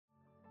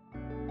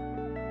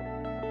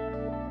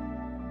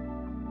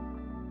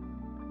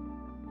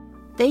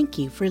Thank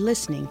you for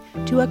listening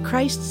to a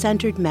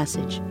Christ-centered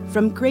message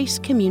from Grace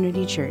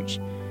Community Church.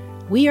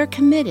 We are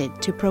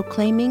committed to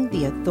proclaiming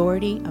the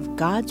authority of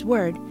God's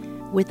Word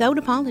without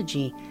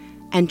apology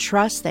and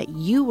trust that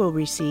you will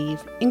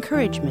receive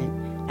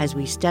encouragement as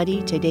we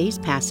study today's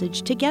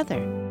passage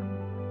together.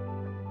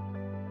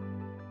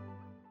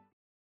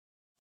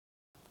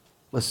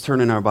 Let's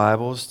turn in our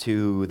Bibles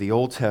to the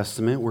Old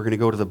Testament. We're going to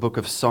go to the book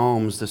of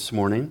Psalms this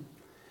morning.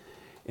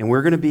 And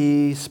we're going to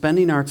be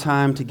spending our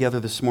time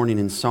together this morning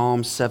in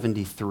Psalm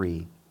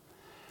 73.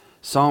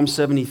 Psalm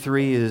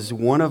 73 is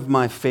one of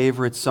my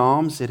favorite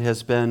psalms. It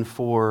has been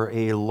for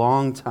a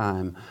long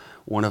time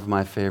one of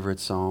my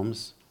favorite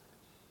psalms.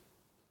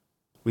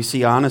 We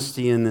see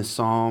honesty in this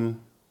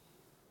psalm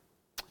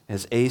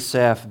as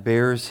Asaph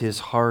bears his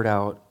heart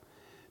out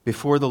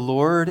before the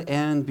Lord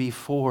and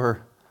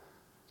before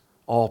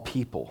all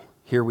people.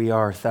 Here we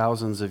are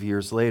thousands of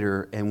years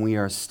later, and we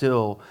are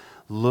still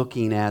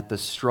looking at the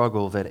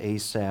struggle that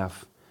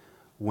Asaph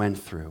went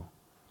through.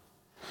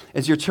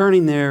 As you're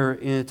turning there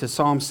into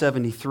Psalm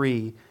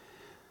 73,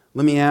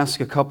 let me ask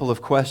a couple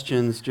of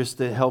questions just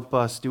to help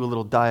us do a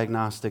little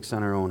diagnostics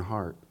on our own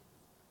heart.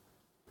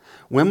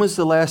 When was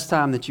the last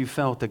time that you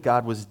felt that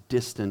God was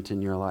distant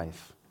in your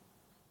life?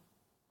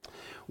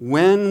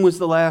 When was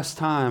the last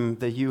time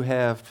that you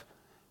have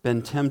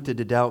been tempted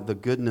to doubt the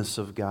goodness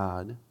of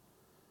God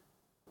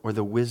or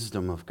the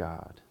wisdom of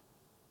God?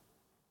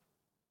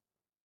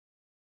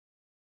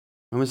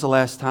 When was the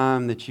last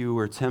time that you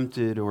were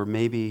tempted, or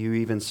maybe you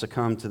even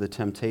succumbed to the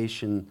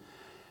temptation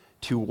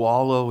to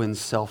wallow in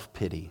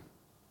self-pity?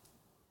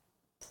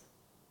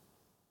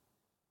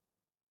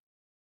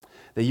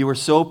 That you were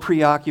so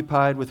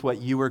preoccupied with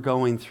what you were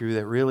going through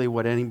that really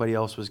what anybody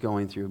else was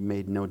going through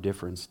made no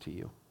difference to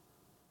you.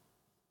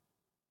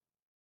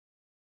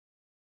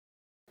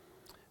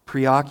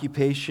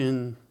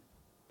 Preoccupation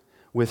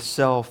with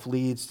self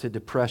leads to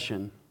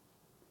depression.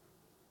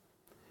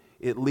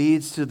 It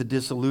leads to the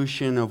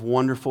dissolution of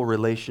wonderful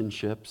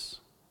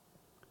relationships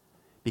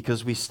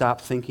because we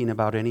stop thinking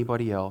about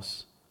anybody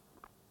else.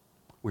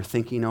 We're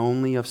thinking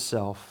only of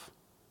self.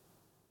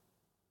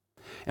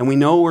 And we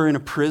know we're in a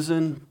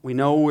prison. We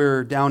know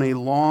we're down a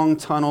long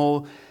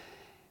tunnel,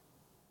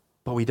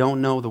 but we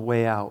don't know the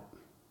way out.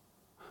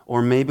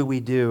 Or maybe we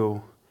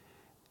do,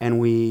 and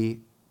we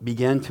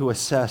begin to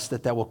assess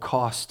that will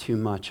cost too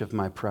much of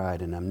my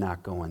pride, and I'm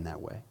not going that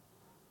way.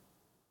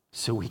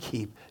 So we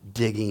keep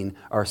digging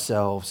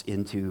ourselves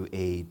into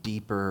a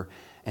deeper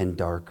and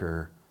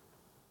darker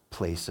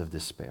place of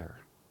despair.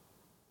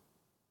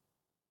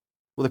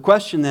 Well, the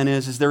question then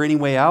is there any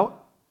way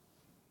out?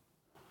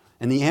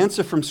 And the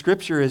answer from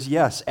Scripture is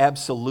yes,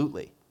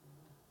 absolutely.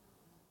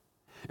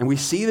 And we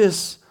see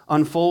this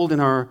unfold in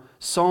our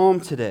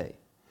psalm today.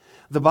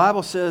 The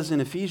Bible says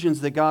in Ephesians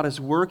that God is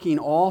working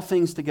all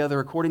things together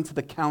according to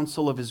the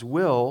counsel of His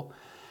will,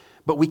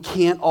 but we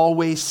can't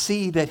always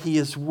see that He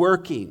is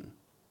working.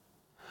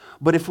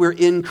 But if we're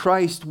in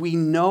Christ, we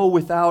know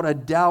without a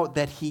doubt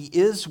that He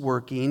is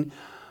working,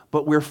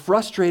 but we're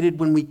frustrated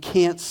when we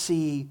can't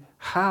see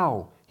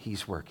how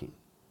He's working.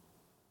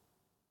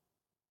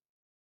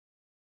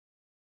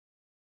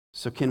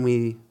 So can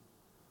we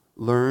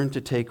learn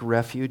to take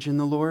refuge in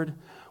the Lord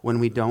when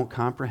we don't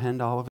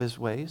comprehend all of His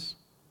ways?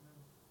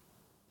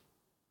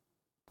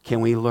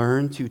 Can we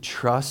learn to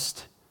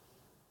trust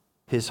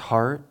His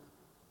heart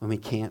when we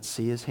can't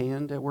see His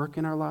hand at work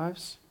in our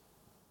lives?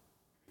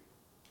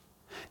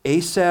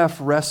 Asaph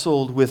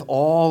wrestled with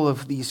all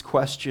of these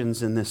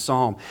questions in this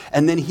psalm,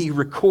 and then he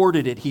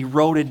recorded it. He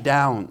wrote it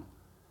down.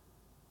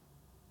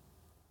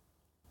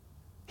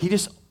 He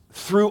just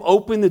threw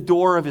open the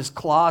door of his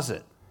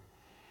closet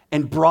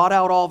and brought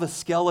out all the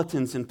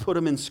skeletons and put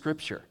them in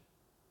Scripture.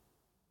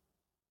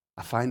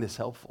 I find this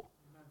helpful.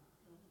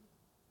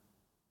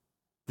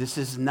 This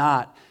is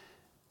not,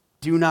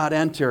 do not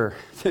enter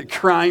the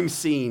crime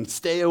scene,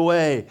 stay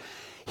away.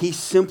 He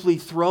simply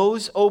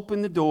throws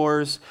open the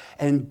doors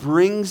and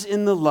brings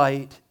in the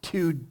light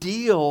to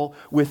deal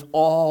with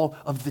all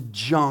of the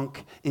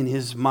junk in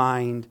his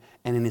mind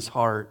and in his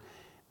heart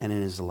and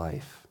in his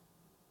life.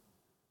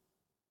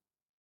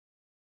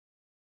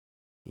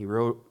 He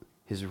wrote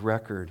his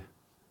record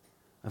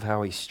of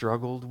how he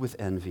struggled with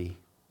envy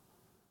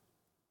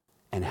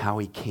and how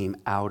he came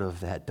out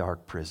of that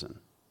dark prison.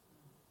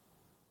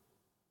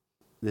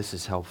 This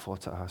is helpful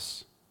to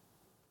us.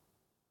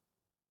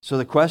 So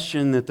the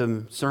question that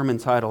the sermon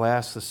title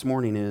asks this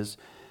morning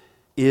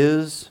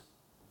is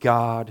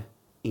God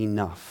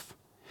enough?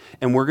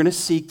 And we're going to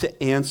seek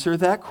to answer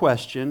that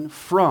question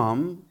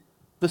from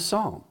the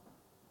psalm.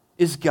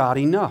 Is God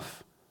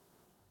enough?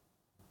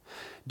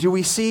 Do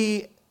we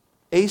see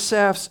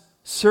Asaph's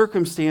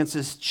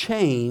circumstances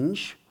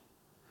change,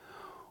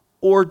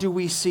 or do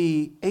we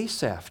see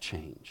Asaph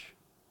change?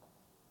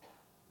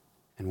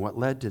 And what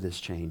led to this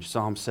change?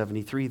 Psalm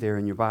 73 there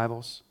in your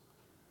Bibles.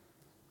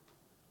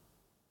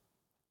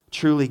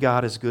 Truly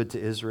God is good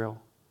to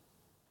Israel,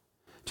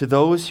 to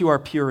those who are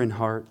pure in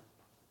heart.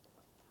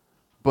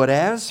 But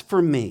as for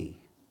me,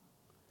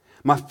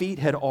 my feet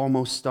had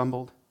almost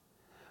stumbled.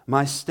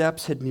 my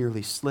steps had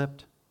nearly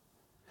slipped.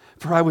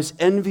 For I was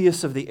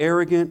envious of the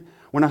arrogant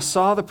when I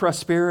saw the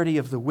prosperity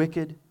of the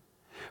wicked.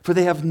 For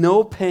they have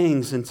no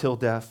pangs until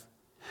death.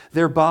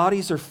 Their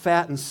bodies are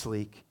fat and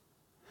sleek.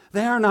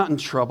 They are not in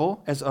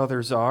trouble as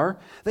others are.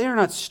 They are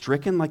not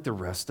stricken like the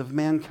rest of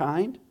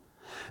mankind.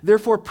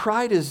 Therefore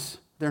pride is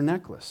their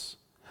necklace.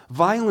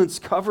 Violence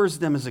covers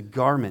them as a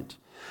garment.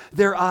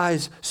 Their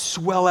eyes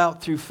swell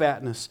out through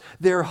fatness.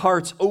 Their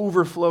hearts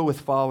overflow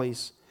with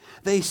follies.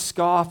 They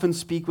scoff and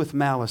speak with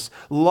malice.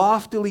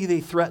 Loftily they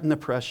threaten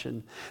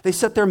oppression. They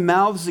set their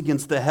mouths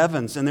against the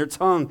heavens, and their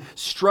tongue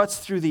struts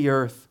through the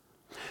earth.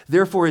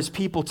 Therefore his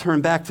people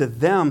turn back to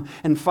them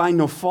and find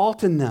no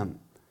fault in them.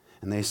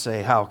 And they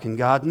say, how can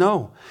God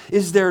know?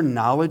 Is there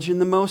knowledge in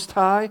the Most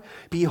High?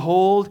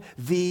 Behold,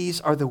 these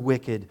are the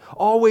wicked,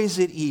 always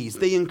at ease.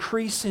 They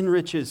increase in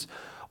riches.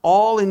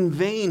 All in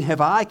vain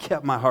have I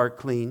kept my heart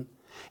clean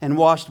and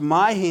washed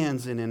my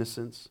hands in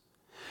innocence.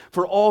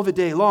 For all the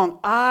day long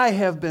I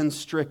have been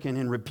stricken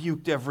and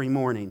rebuked every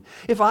morning.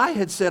 If I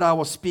had said I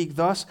will speak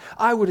thus,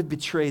 I would have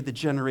betrayed the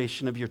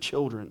generation of your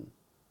children.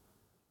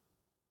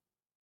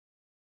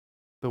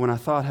 But when I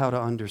thought how to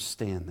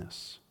understand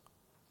this,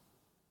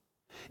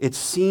 it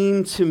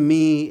seemed to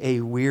me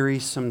a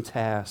wearisome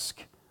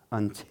task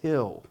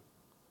until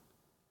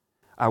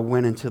I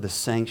went into the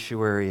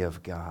sanctuary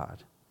of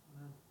God.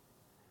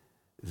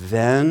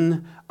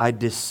 Then I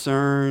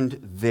discerned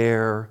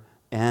their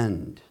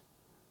end.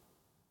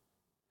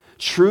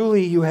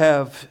 Truly you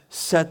have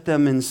set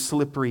them in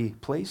slippery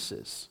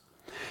places.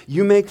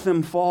 You make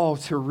them fall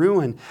to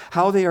ruin.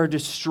 How they are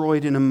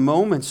destroyed in a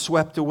moment,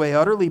 swept away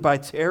utterly by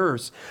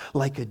terrors,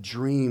 like a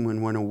dream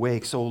when one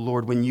awakes. O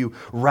Lord, when you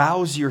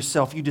rouse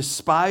yourself, you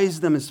despise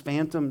them as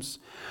phantoms.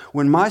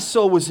 When my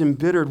soul was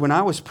embittered, when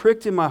I was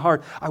pricked in my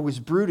heart, I was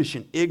brutish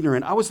and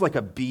ignorant. I was like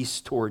a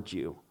beast toward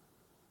you.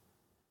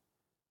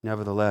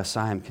 Nevertheless,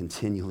 I am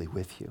continually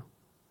with you.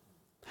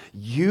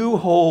 You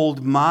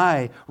hold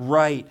my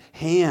right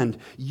hand.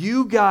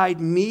 You guide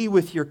me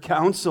with your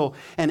counsel,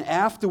 and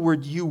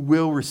afterward you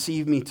will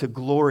receive me to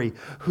glory.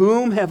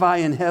 Whom have I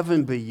in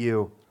heaven but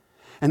you?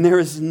 And there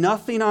is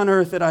nothing on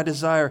earth that I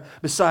desire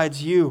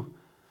besides you.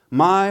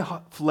 My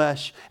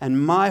flesh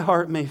and my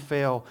heart may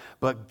fail,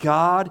 but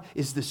God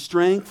is the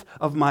strength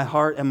of my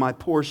heart and my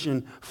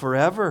portion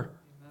forever.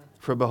 Amen.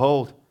 For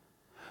behold,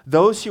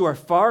 those who are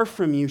far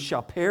from you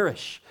shall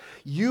perish.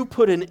 You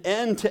put an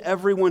end to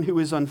everyone who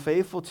is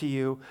unfaithful to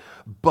you,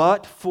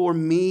 but for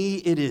me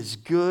it is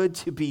good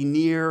to be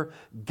near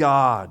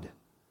God.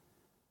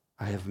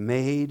 I have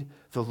made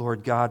the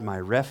Lord God my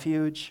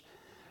refuge,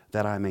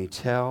 that I may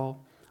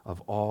tell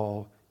of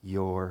all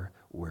your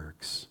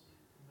works.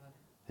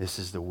 This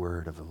is the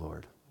word of the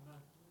Lord.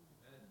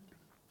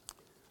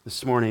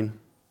 This morning,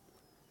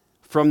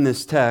 from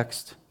this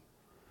text,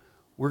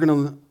 we're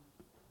going to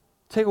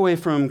take away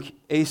from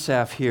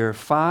Asaph here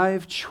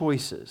 5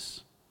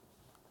 choices.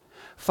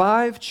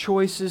 5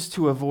 choices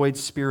to avoid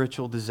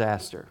spiritual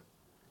disaster.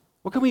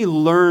 What can we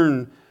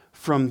learn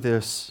from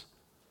this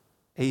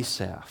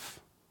Asaph?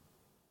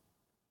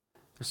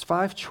 There's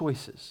 5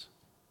 choices.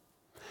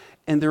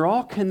 And they're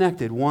all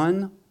connected,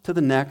 one to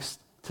the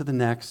next, to the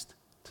next,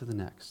 to the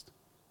next.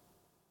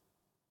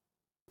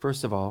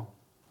 First of all,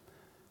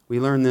 we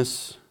learn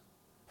this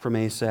from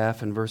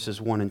Asaph in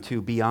verses 1 and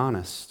 2. Be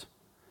honest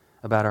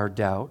about our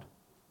doubt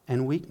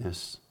and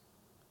weakness.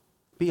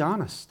 Be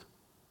honest.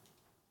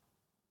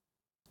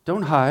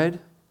 Don't hide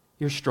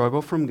your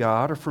struggle from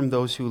God or from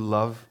those who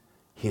love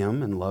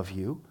Him and love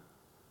you.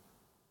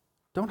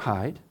 Don't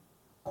hide.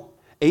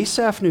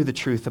 Asaph knew the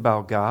truth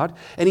about God,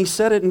 and he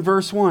said it in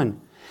verse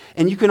 1.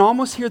 And you can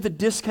almost hear the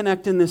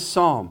disconnect in this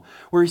psalm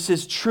where he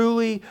says,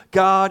 truly,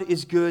 God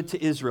is good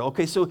to Israel.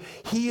 Okay, so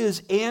he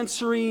is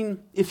answering,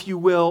 if you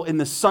will, in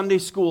the Sunday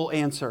school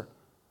answer.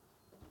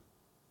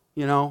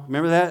 You know,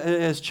 remember that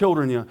as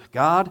children,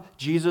 God,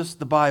 Jesus,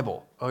 the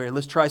Bible. Okay,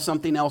 let's try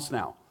something else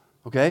now.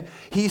 Okay?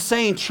 He's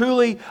saying,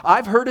 truly,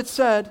 I've heard it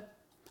said,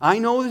 I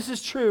know this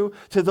is true,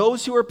 to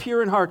those who are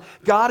pure in heart.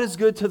 God is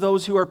good to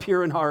those who are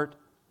pure in heart.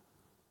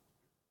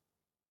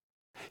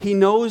 He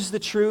knows the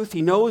truth.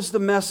 He knows the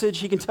message.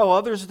 He can tell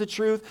others the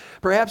truth.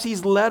 Perhaps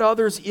he's led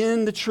others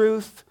in the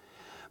truth.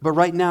 But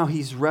right now,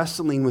 he's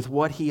wrestling with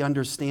what he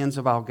understands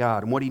about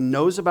God and what he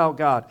knows about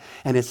God,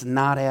 and it's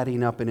not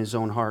adding up in his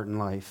own heart and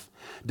life.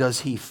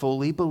 Does he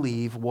fully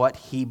believe what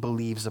he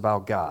believes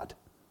about God?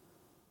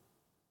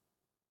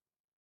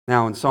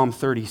 Now, in Psalm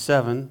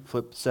 37,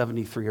 flip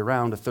 73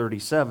 around to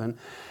 37,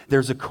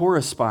 there's a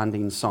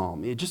corresponding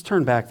psalm. You just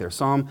turn back there,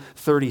 Psalm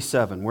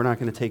 37. We're not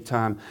going to take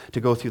time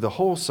to go through the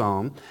whole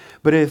psalm,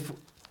 but if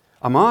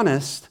I'm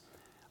honest,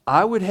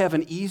 I would have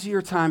an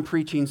easier time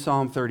preaching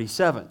Psalm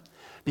 37,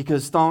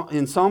 because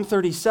in Psalm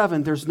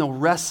 37, there's no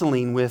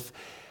wrestling with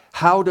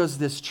how does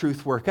this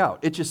truth work out.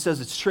 It just says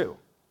it's true.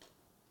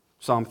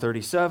 Psalm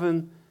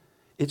 37,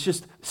 it's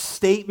just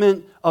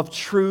statement of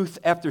truth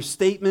after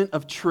statement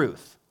of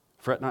truth.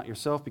 Fret not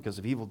yourself because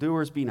of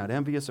evildoers. Be not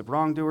envious of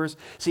wrongdoers.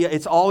 See,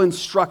 it's all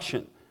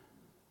instruction.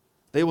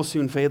 They will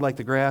soon fade like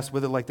the grass,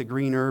 wither like the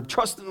green herb.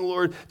 Trust in the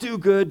Lord, do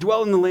good,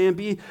 dwell in the land,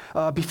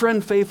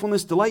 befriend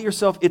faithfulness, delight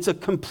yourself. It's a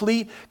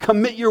complete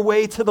commit your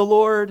way to the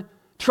Lord.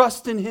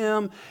 Trust in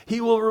Him. He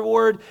will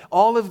reward.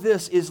 All of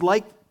this is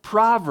like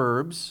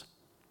Proverbs,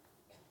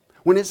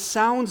 when it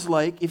sounds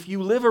like if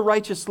you live a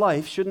righteous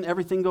life, shouldn't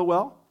everything go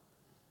well?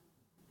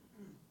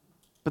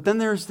 But then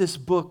there's this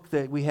book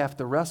that we have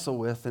to wrestle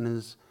with and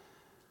is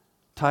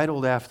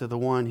titled after the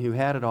one who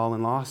had it all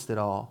and lost it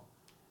all,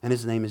 and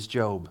his name is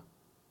Job.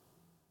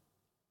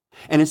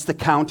 And it's the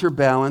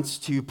counterbalance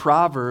to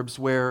Proverbs,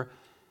 where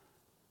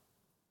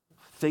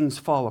things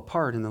fall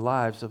apart in the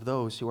lives of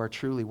those who are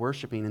truly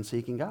worshiping and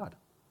seeking God.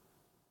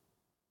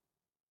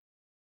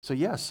 So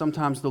yes,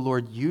 sometimes the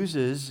Lord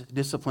uses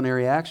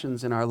disciplinary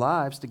actions in our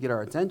lives to get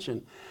our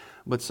attention,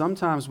 but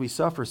sometimes we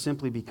suffer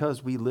simply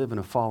because we live in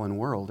a fallen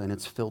world and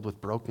it's filled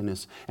with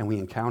brokenness, and we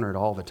encounter it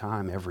all the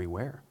time,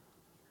 everywhere.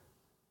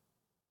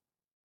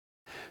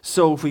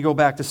 So if we go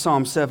back to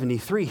Psalm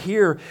 73,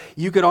 here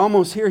you could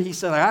almost hear, he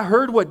said, I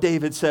heard what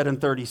David said in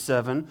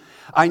 37.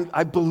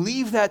 I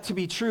believe that to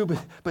be true,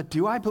 but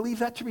do I believe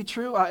that to be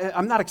true?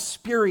 I'm not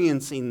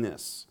experiencing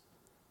this.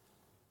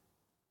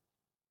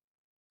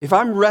 If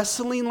I'm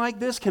wrestling like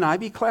this, can I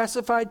be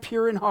classified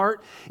pure in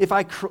heart if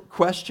I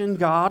question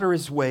God or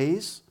His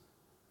ways?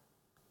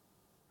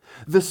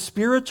 The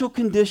spiritual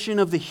condition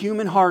of the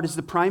human heart is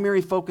the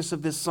primary focus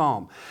of this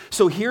psalm.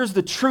 So here's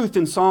the truth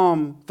in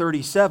Psalm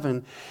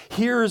 37.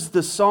 Here's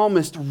the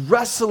psalmist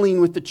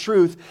wrestling with the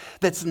truth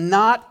that's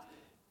not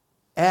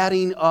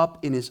adding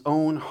up in his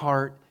own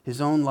heart, his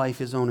own life,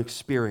 his own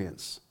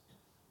experience.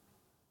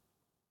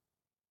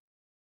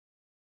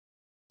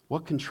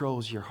 What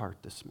controls your heart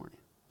this morning?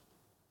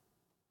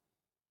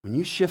 When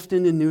you shift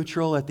into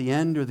neutral at the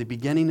end or the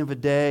beginning of a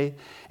day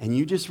and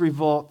you just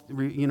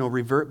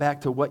revert back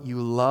to what you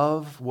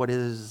love, what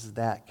is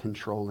that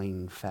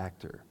controlling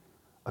factor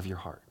of your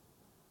heart,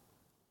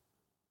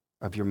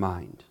 of your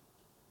mind?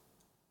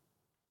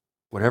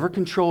 Whatever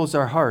controls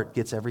our heart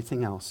gets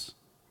everything else.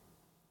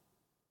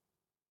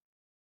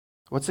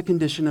 What's the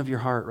condition of your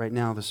heart right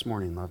now this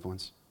morning, loved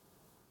ones?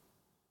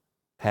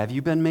 Have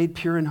you been made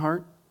pure in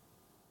heart?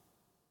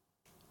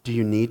 Do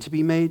you need to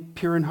be made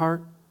pure in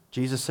heart?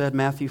 Jesus said,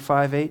 Matthew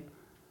 5:8,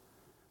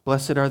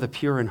 blessed are the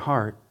pure in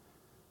heart,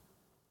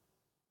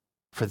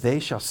 for they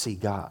shall see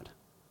God.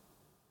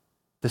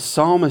 The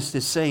psalmist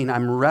is saying,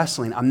 I'm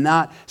wrestling. I'm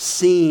not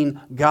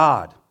seeing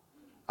God.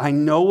 I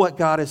know what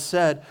God has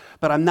said,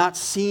 but I'm not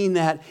seeing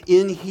that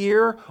in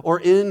here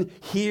or in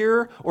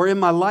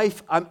my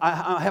life.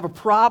 I have a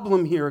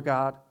problem here,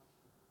 God.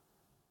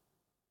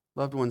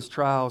 Loved ones,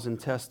 trials and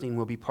testing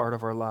will be part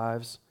of our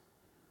lives.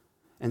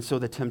 And so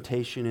the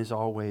temptation is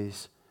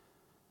always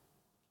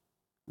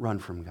run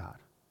from God.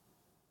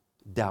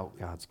 Doubt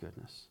God's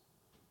goodness.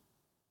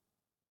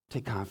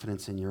 Take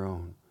confidence in your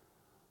own.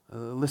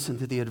 Listen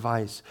to the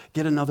advice.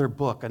 Get another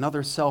book,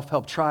 another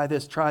self-help. Try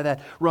this, try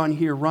that. Run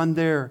here, run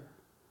there.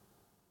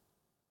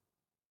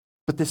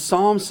 But this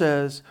psalm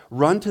says,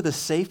 run to the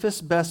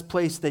safest, best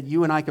place that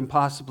you and I can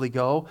possibly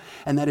go,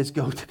 and that is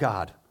go to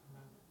God.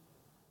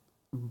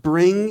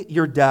 Bring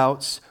your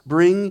doubts,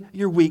 bring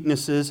your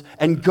weaknesses,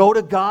 and go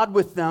to God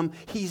with them.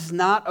 He's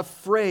not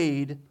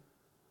afraid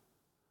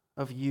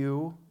of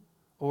you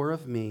or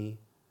of me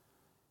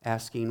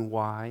asking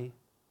why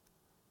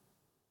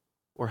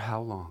or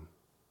how long.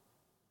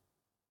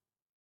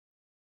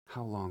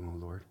 How long, O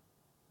Lord?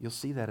 You'll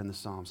see that in the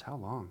Psalms. How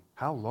long?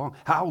 How long?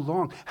 How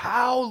long?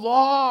 How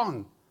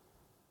long?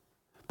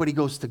 But he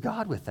goes to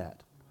God with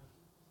that.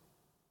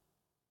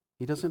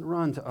 He doesn't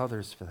run to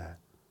others for that.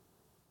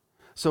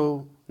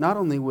 So not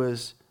only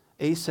was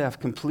Asaph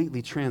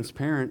completely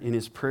transparent in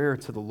his prayer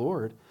to the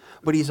Lord,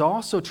 but he's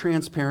also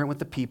transparent with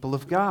the people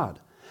of God.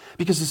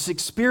 Because his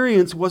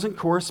experience wasn't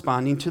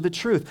corresponding to the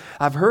truth.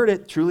 I've heard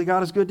it, truly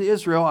God is good to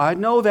Israel. I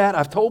know that.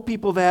 I've told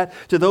people that,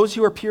 to those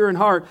who are pure in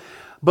heart.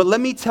 But let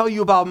me tell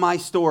you about my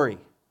story.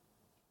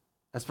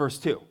 That's verse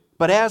 2.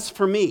 But as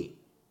for me,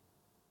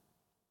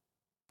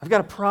 I've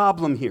got a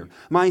problem here.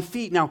 My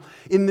feet. Now,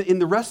 in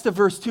the rest of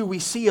verse 2, we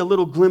see a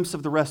little glimpse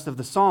of the rest of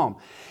the psalm.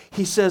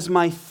 He says,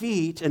 my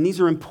feet, and these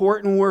are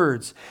important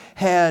words,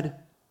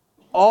 had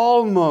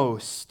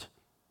almost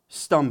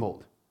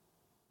stumbled.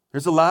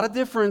 There's a lot of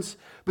difference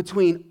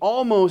between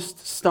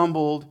almost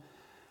stumbled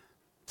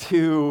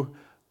to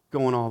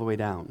going all the way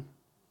down.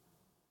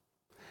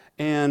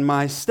 And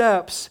my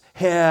steps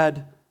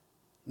had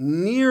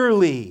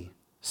nearly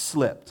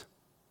slipped.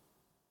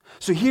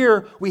 So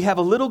here we have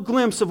a little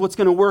glimpse of what's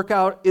going to work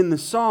out in the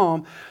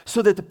psalm,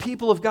 so that the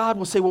people of God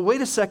will say, well,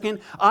 wait a second,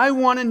 I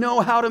want to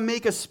know how to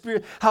miss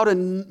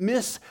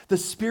the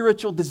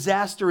spiritual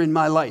disaster in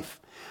my life.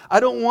 I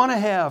want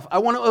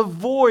to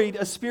avoid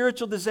a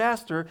spiritual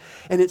disaster,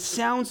 and it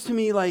sounds to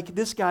me like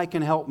this guy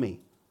can help me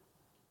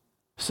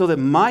so that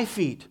my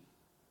feet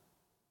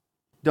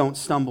don't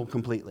stumble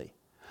completely,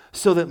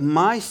 so that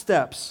my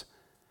steps,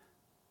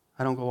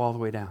 I don't go all the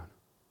way down.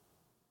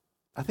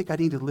 I think I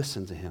need to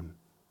listen to him.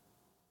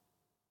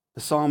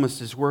 The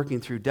psalmist is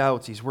working through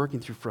doubts. He's working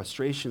through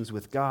frustrations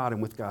with God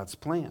and with God's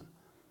plan.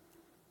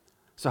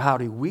 So how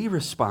do we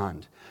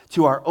respond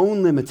to our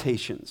own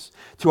limitations,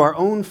 to our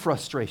own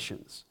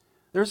frustrations?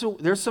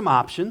 There's some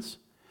options.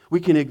 We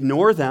can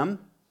ignore them.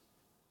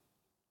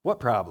 What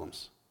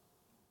problems?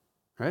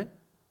 Right?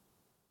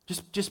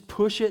 Just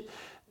push it,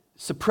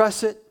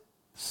 suppress it.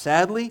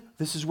 Sadly,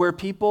 this is where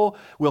people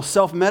will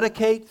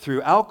self-medicate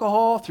through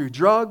alcohol, through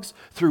drugs,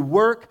 through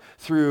work,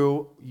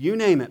 through, you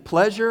name it,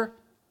 pleasure,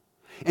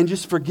 and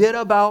just forget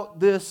about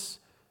this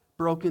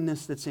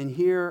brokenness that's in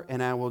here,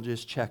 and I will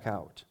just check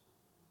out.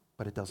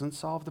 But it doesn't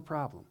solve the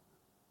problem.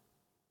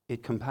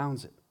 It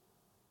compounds it.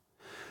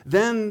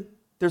 Then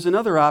there's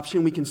another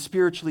option. We can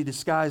spiritually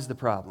disguise the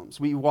problems.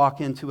 We walk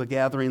into a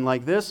gathering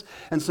like this,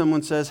 and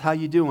someone says, "How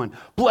you doing?"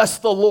 "Bless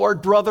the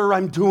Lord, brother,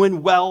 I'm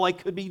doing well. I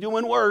could be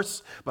doing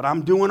worse, but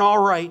I'm doing all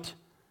right."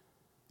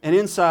 And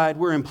inside,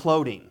 we're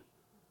imploding.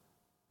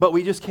 But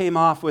we just came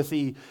off with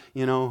the,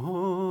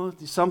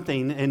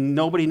 something, and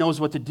nobody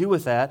knows what to do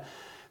with that.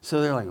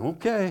 So they're like,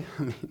 okay,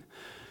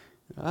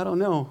 I don't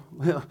know.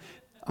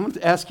 I'm going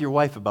to ask your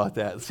wife about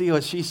that. See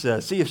what she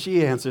says. See if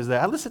she answers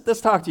that.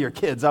 Let's talk to your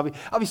kids. I'll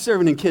be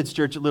serving in kids'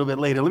 church a little bit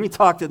later. Let me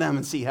talk to them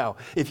and see how,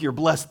 if you're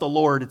blessed the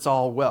Lord, it's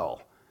all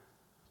well.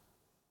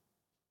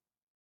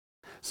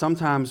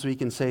 Sometimes we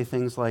can say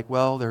things like,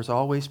 well, there's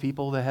always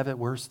people that have it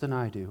worse than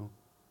I do.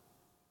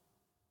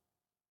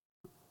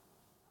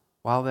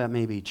 While that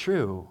may be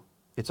true,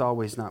 it's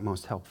always not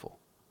most helpful.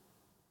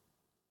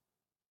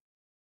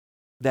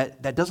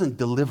 That doesn't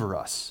deliver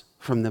us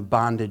from the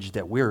bondage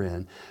that we're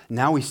in.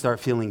 Now we start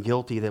feeling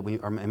guilty that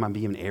am I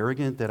being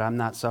arrogant that I'm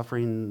not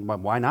suffering?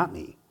 Why not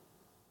me?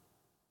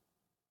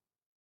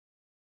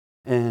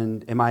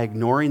 And am I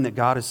ignoring that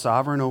God is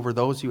sovereign over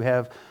those who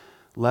have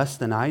less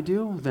than I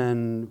do?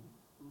 Then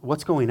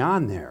what's going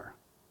on there?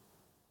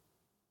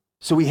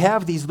 So we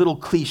have these little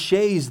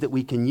cliches that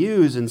we can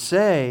use and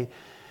say,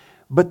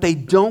 but they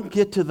don't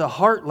get to the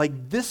heart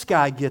like this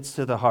guy gets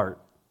to the heart.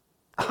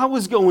 I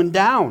was going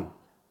down.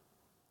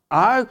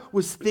 I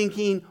was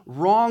thinking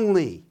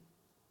wrongly.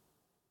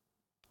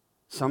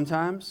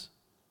 Sometimes,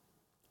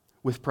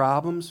 with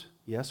problems,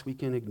 yes, we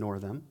can ignore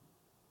them,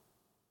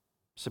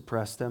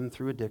 suppress them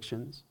through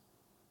addictions.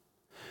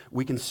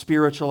 We can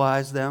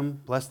spiritualize them.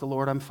 Bless the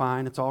Lord, I'm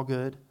fine, it's all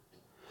good.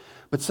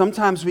 But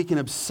sometimes we can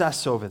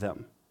obsess over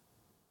them.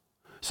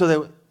 So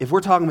that if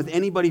we're talking with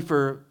anybody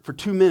for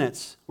 2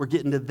 minutes, we're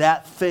getting to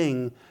that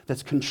thing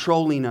that's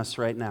controlling us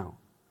right now.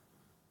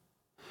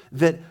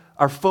 That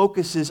our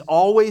focus is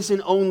always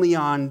and only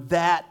on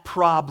that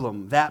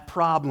problem,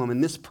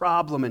 and this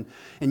problem,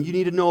 and you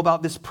need to know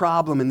about this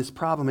problem, and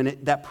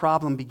that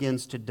problem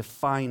begins to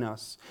define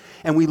us.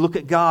 And we look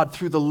at God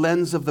through the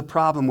lens of the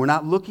problem. We're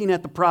not looking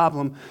at the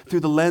problem through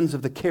the lens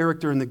of the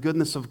character and the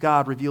goodness of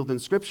God revealed in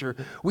Scripture.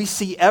 We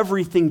see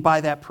everything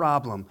by that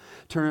problem.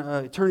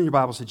 Turn in your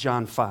Bibles to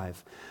John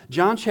 5.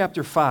 John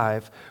chapter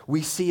 5,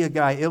 we see a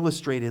guy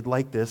illustrated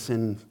like this,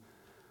 and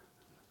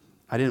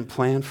I didn't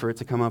plan for it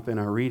to come up in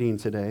our reading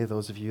today.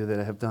 Those of you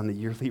that have done the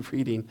yearly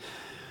reading,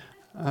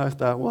 I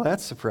thought, well,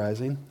 that's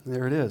surprising.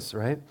 There it is,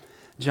 right?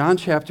 John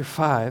chapter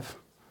 5.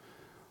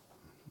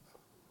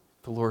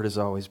 The Lord is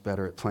always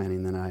better at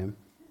planning than I am,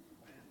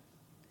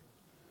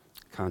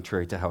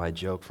 contrary to how I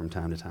joke from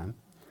time to time.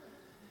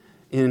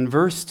 In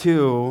verse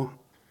 2,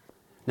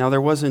 now there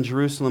was in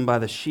Jerusalem by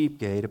the sheep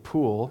gate a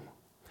pool,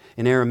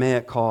 in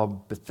Aramaic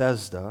called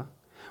Bethesda,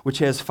 which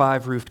has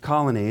 5 roofed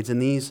colonnades,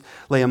 and these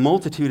lay a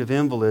multitude of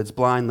invalids,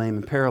 blind, lame,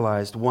 and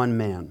paralyzed. One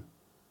man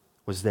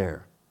was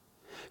there,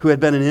 who had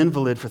been an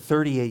invalid for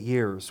 38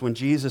 years. When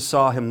Jesus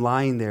saw him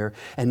lying there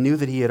and knew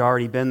that he had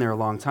already been there a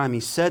long time, he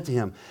said to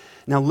him,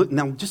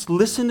 now just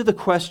listen to the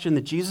question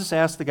that Jesus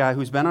asked the guy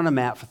who's been on a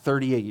mat for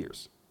 38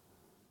 years.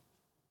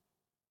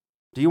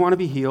 Do you want to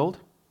be healed?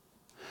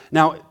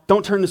 Now,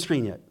 don't turn the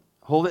screen yet.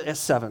 Hold it at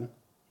 7,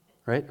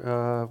 right?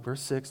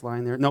 Verse 6,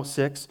 lying there. No,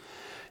 6.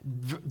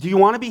 Do you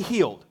want to be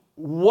healed?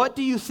 What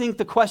do you think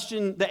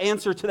the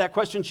answer to that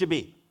question should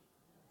be?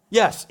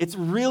 Yes, it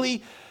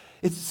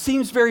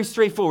seems very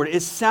straightforward.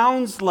 It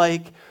sounds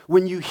like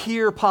when you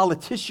hear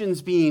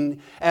politicians being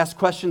asked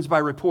questions by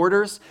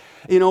reporters,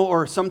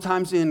 or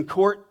sometimes in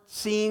court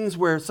scenes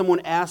where someone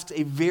asks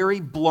a very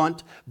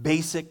blunt,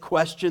 basic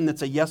question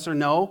that's a yes or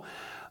no,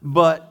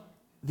 but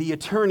the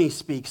attorney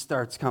speak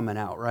starts coming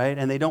out, right?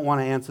 And they don't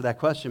want to answer that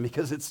question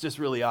because it's just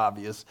really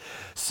obvious.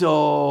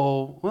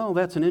 So, well,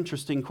 that's an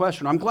interesting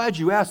question. I'm glad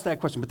you asked that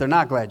question, but they're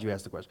not glad you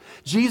asked the question.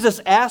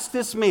 Jesus asked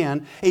this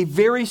man a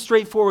very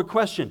straightforward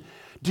question.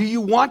 Do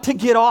you want to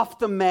get off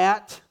the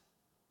mat?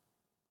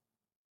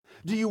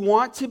 Do you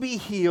want to be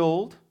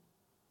healed?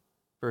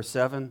 Verse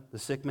 7, the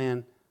sick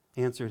man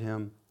answered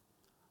him,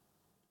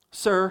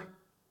 Sir,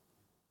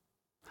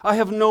 I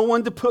have no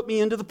one to put me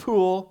into the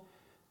pool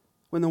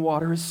when the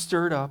water is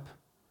stirred up.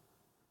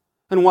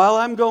 And while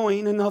I'm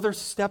going, another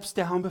steps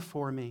down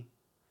before me.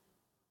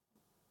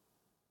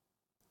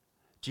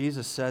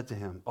 Jesus said to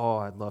him, oh,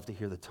 I'd love to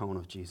hear the tone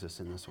of Jesus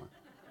in this one.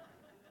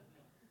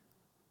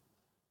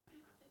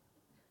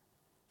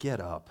 Get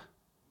up,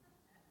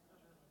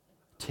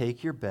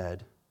 take your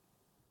bed,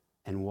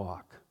 and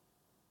walk.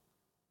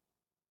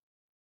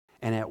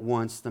 And at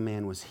once the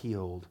man was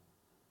healed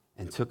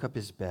and took up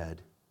his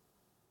bed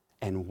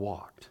and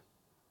walked.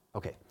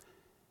 Okay.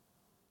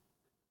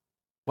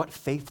 What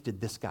faith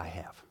did this guy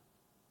have?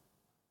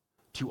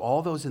 To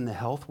all those in the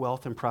health,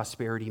 wealth, and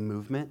prosperity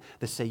movement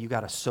that say you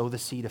got to sow the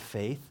seed of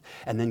faith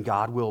and then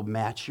God will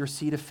match your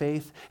seed of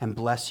faith and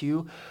bless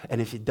you,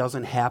 and if it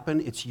doesn't happen,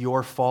 it's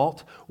your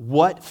fault.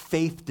 What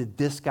faith did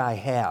this guy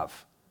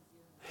have?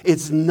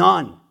 It's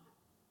none.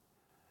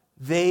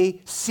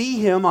 They see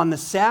him on the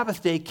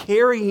Sabbath day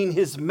carrying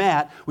his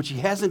mat, which he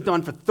hasn't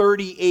done for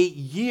 38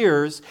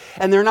 years,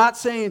 and they're not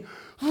saying,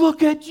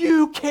 look at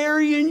you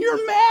carrying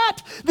your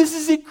mat. This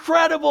is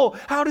incredible.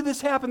 How did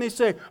this happen? They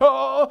say,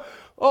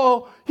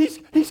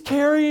 he's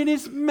carrying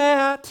his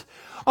mat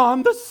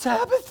on the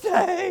Sabbath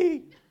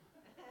day.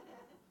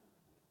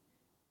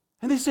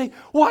 And they say,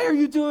 why are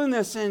you doing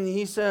this? And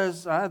he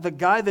says, the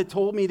guy that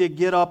told me to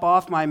get up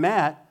off my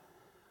mat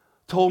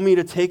told me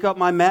to take up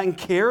my mat and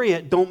carry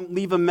it. Don't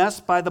leave a mess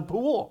by the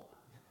pool.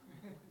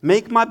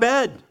 Make my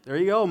bed. There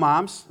you go,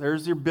 moms.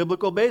 There's your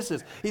biblical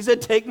basis. He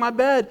said, take my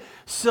bed.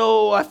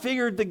 So I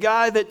figured the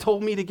guy that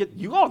told me to get,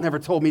 you all never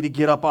told me to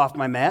get up off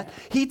my mat.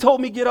 He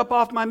told me get up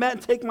off my mat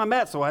and take my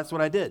mat. So that's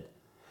what I did.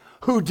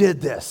 Who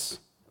did this?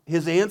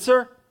 His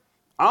answer?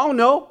 I don't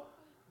know.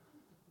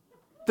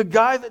 The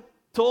guy that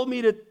told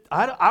me to,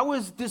 I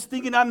was just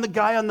thinking I'm the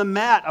guy on the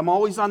mat. I'm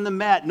always on the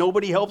mat.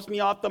 Nobody helps me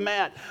off the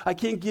mat. I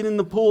can't get in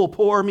the pool.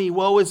 Poor me.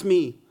 Woe is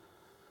me.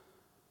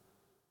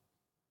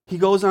 He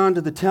goes on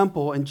to the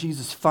temple and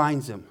Jesus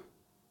finds him.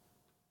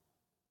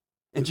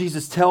 And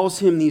Jesus tells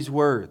him these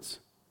words.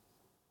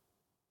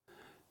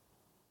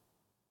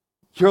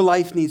 Your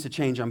life needs to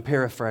change. I'm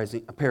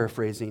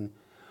paraphrasing.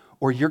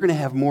 Or you're going to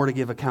have more to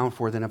give account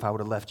for than if I would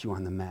have left you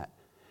on the mat.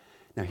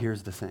 Now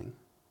here's the thing.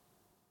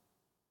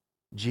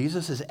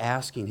 Jesus is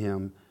asking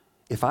him,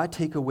 if I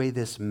take away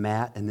this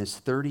mat and this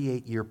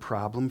 38-year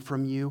problem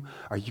from you,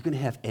 are you going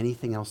to have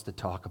anything else to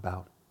talk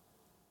about?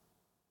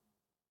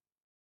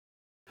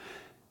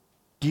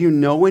 Do you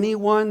know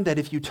anyone that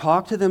if you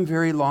talk to them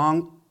very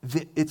long,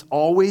 it's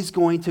always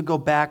going to go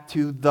back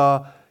to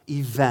the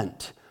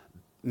event?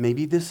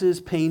 Maybe this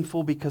is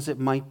painful because it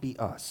might be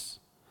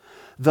us.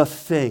 The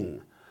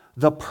thing,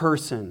 the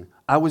person,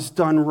 I was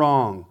done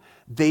wrong.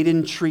 They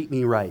didn't treat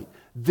me right.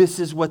 This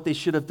is what they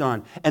should have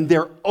done. And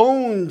they're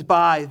owned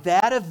by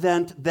that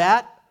event,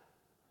 that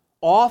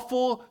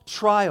awful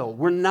trial.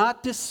 We're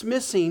not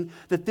dismissing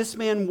that this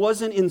man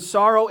wasn't in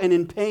sorrow and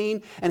in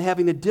pain and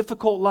having a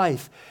difficult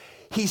life.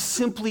 He's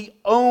simply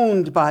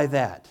owned by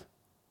that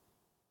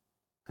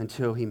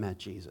until he met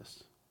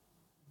Jesus.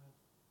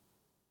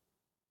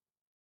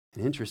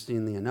 And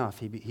interestingly enough,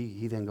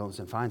 he then goes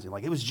and finds him.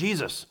 Like, it was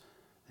Jesus.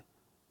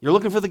 You're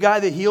looking for the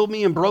guy that healed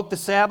me and broke the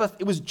Sabbath?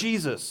 It was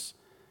Jesus.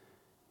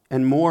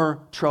 And more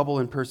trouble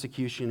and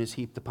persecution is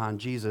heaped upon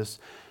Jesus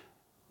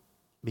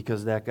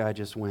because that guy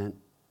just went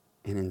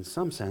and in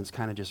some sense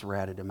kind of just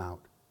ratted him out.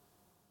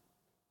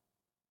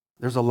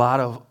 There's a lot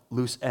of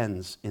loose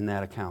ends in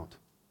that account.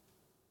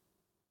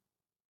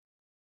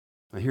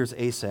 Now here's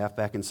Asaph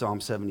back in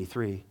Psalm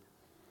 73.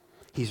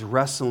 He's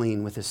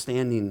wrestling with his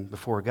standing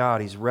before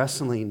God. He's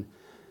wrestling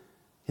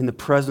in the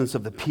presence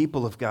of the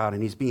people of God,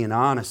 and he's being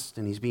honest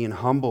and he's being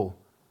humble.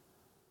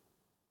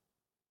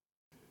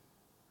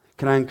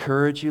 Can I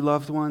encourage you,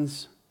 loved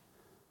ones?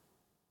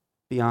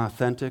 Be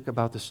authentic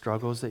about the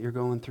struggles that you're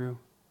going through.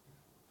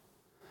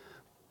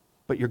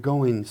 But you're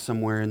going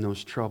somewhere in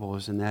those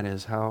troubles, and that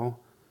is, how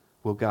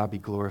will God be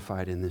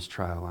glorified in this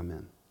trial I'm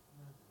in?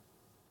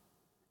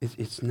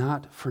 It's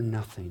not for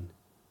nothing.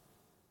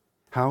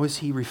 How is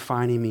he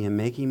refining me and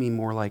making me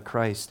more like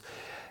Christ?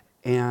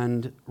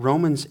 And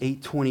Romans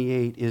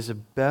 8:28 is the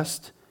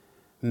best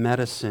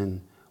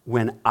medicine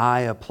when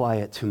I apply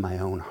it to my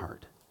own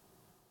heart.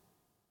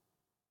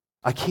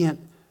 I can't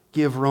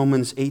give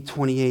Romans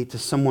 8:28 to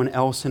someone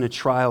else in a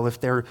trial if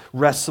they're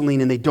wrestling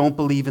and they don't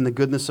believe in the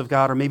goodness of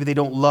God, or maybe they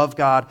don't love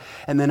God,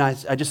 and then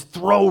I just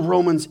throw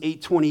Romans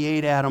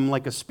 8:28 at them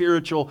like a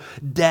spiritual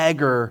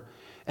dagger,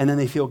 and then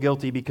they feel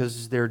guilty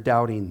because they're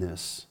doubting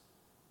this.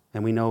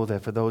 And we know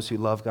that for those who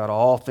love God,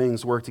 all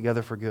things work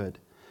together for good,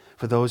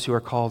 for those who are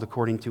called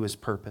according to his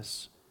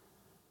purpose.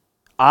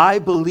 I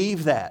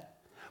believe that,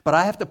 but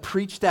I have to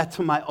preach that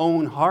to my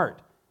own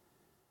heart.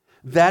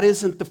 That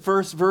isn't the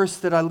first verse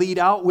that I lead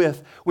out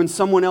with when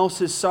someone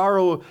else is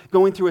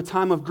going through a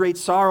time of great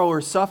sorrow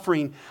or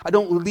suffering. I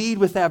don't lead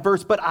with that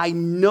verse, but I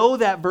know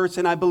that verse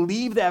and I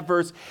believe that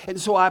verse. And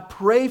so I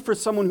pray for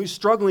someone who's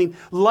struggling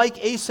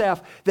like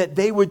Asaph, that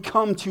they would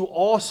come to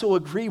also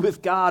agree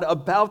with God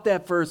about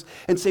that verse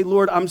and say,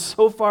 Lord, I'm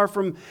so far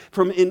from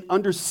in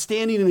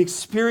understanding and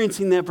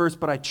experiencing that verse,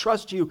 but I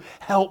trust you.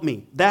 Help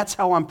me. That's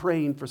how I'm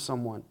praying for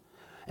someone.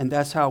 And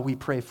that's how we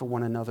pray for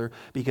one another,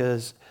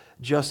 because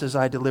just as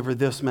I deliver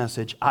this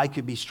message, I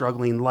could be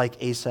struggling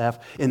like Asaph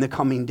in the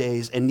coming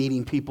days and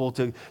needing people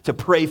to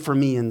pray for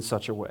me in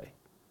such a way.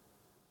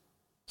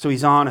 So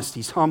he's honest,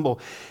 he's humble.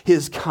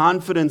 His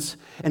confidence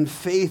and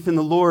faith in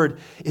the Lord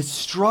is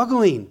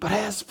struggling. But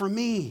as for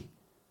me,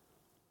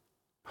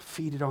 my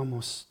feet had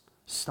almost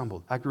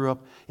stumbled. I grew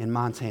up in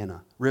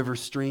Montana. River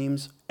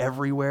streams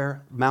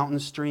everywhere, mountain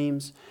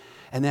streams.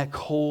 And that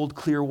cold,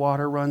 clear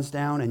water runs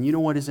down. And you know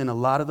what is in a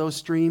lot of those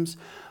streams?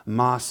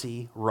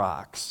 Mossy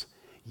rocks.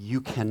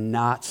 You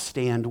cannot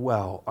stand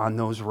well on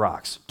those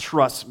rocks.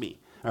 Trust me.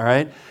 All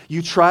right?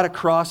 You try to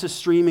cross a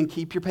stream and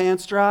keep your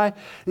pants dry.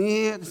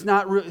 It's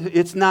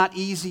not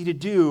easy to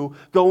do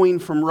going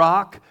from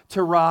rock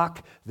to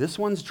rock. This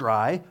one's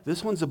dry.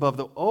 This one's above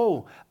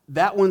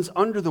that one's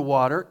under the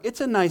water.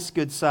 It's a nice,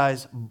 good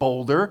size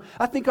boulder.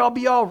 I think I'll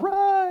be all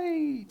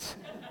right.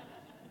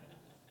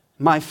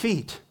 My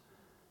feet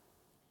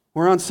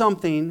were on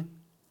something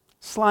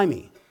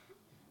slimy.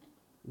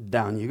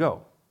 Down you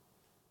go.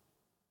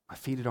 My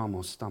feet had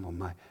almost stumbled.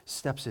 My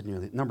steps had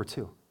nearly. Number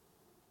 2.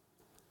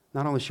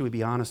 Not only should we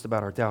be honest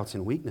about our doubts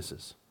and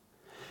weaknesses,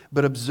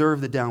 but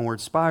observe the downward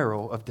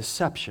spiral of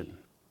deception.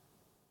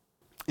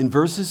 In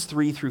verses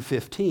 3 through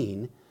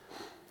 15,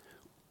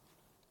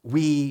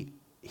 we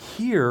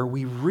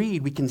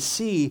read, we can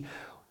see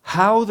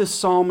how the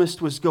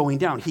psalmist was going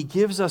down. He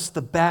gives us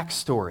the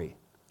backstory.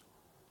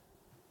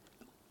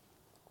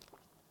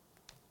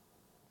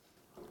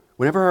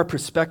 Whenever our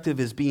perspective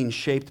is being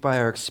shaped by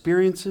our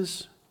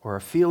experiences or our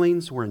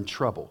feelings, we're in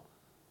trouble.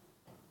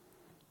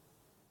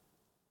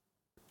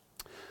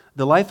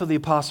 The life of the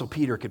Apostle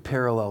Peter could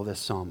parallel this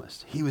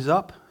psalmist. He was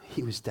up,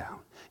 he was down.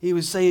 He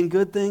was saying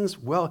good things.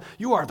 Well,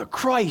 you are the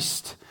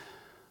Christ.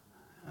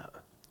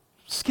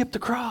 Skip the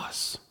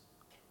cross.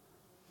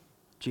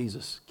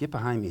 Jesus, get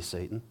behind me,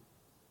 Satan.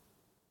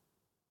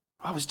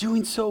 I was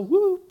doing so,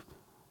 whoop.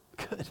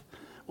 Good.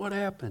 What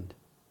happened?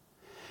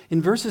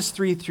 In verses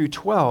 3 through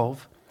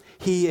 12,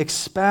 he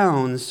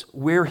expounds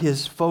where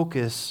his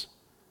focus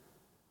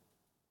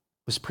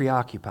was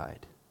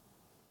preoccupied.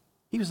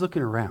 He was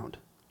looking around.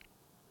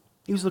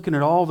 He was looking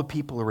at all the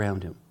people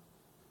around him.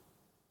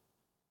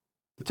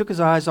 He took his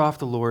eyes off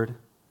the Lord,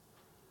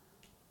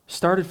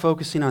 started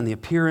focusing on the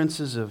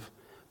appearances of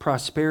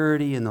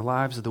prosperity in the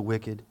lives of the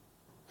wicked,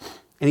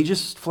 and he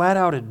just flat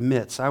out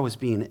admits, I was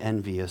being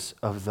envious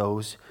of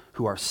those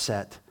who are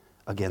set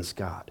against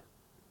God.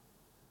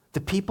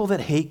 The people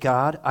that hate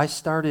God, I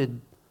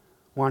started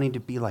wanting to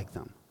be like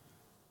them.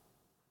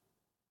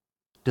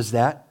 Does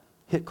that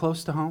hit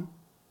close to home?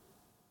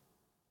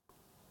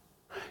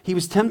 He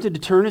was tempted to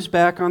turn his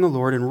back on the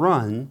Lord and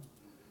run,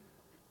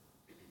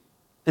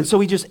 and so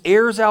he just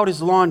airs out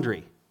his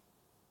laundry.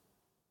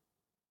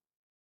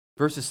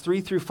 Verses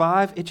 3 through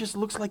 5, it just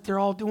looks like they're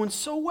all doing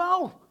so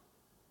well.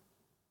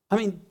 I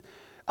mean,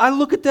 I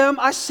look at them,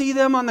 I see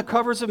them on the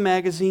covers of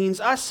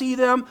magazines, I see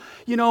them,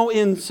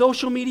 in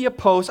social media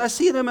posts, I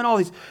see them in all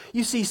these.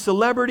 You see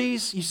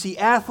celebrities, you see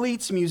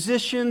athletes,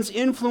 musicians,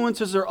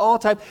 influencers of all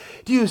types.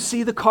 Do you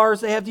see the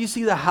cars they have? Do you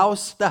see the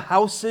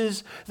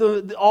houses,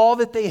 all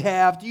that they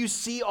have? Do you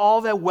see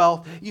all that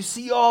wealth? You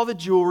see all the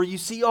jewelry, you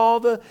see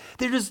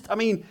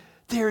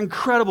they're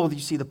incredible. You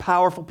see the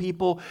powerful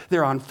people.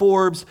 They're on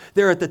Forbes.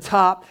 They're at the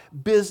top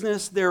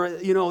business. They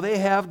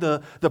have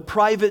the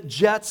private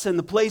jets and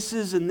the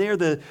places, and they're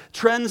the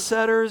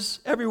trendsetters.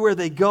 Everywhere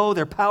they go,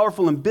 they're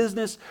powerful in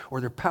business or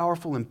they're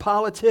powerful in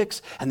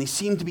politics, and they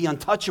seem to be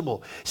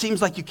untouchable.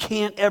 Seems like you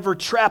can't ever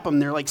trap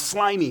them. They're like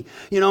slimy,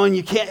 and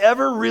you can't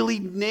ever really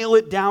nail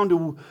it down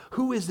to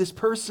who is this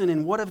person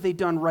and what have they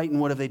done right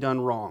and what have they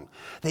done wrong.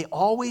 They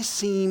always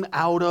seem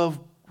out of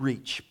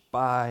reach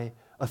by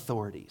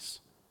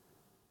authorities.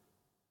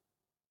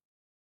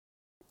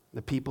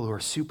 The people who are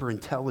super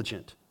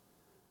intelligent,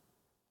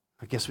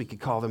 I guess we could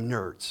call them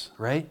nerds,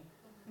 right?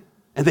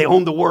 And they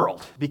own the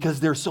world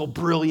because they're so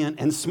brilliant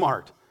and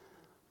smart.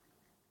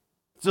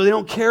 So they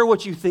don't care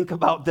what you think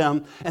about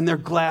them and their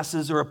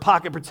glasses or a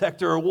pocket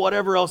protector or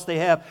whatever else they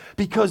have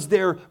because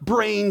their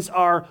brains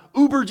are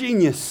uber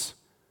genius.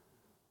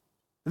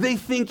 They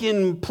think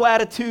in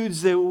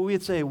platitudes that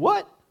we'd say,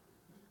 what?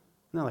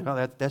 And they're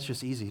like, that's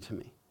just easy to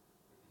me.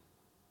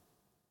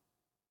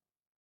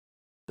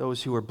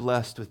 Those who are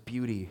blessed with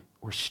beauty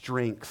or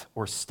strength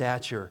or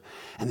stature,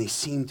 and they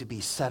seem to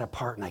be set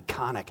apart and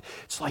iconic.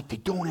 It's like they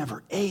don't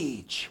ever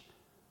age.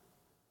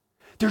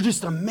 They're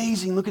just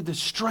amazing. Look at the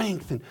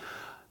strength, and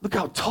look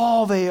how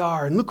tall they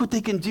are, and look what they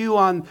can do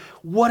on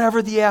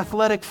whatever the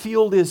athletic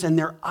field is, and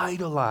they're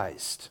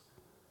idolized.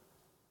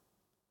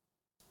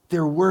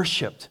 They're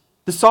worshipped.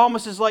 The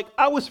psalmist is like,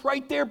 I was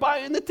right there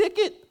buying the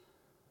ticket.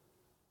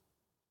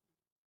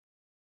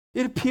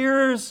 It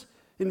appears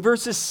in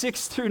verses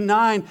 6 through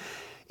 9,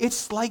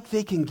 it's like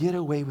they can get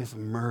away with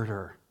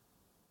murder.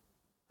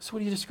 That's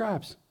what he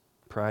describes.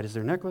 Pride is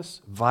their necklace.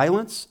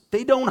 Violence,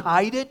 they don't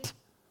hide it.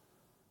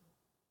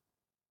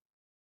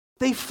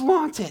 They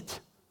flaunt it.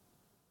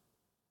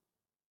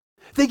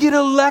 They get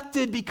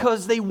elected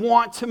because they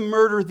want to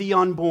murder the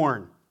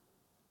unborn.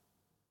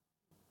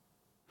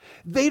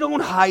 They don't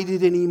hide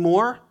it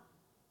anymore.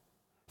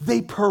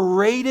 They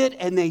parade it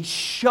and they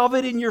shove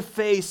it in your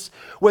face,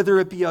 whether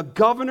it be a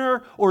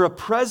governor or a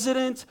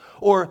president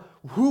or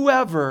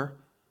whoever.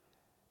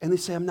 And they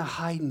say, I'm not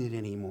hiding it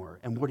anymore.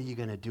 And what are you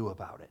going to do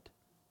about it?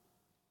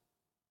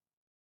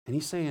 And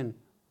he's saying,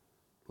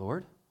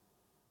 Lord,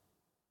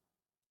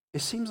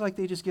 It seems like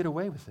they just get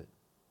away with it.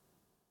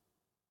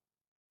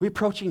 We're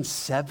approaching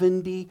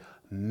 70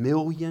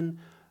 million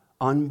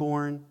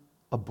unborn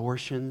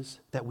abortions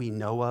that we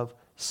know of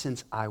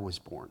since I was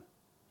born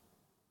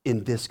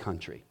in this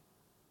country.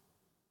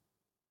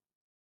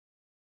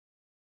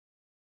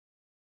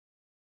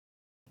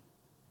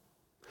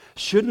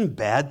 Shouldn't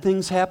bad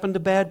things happen to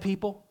bad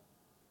people,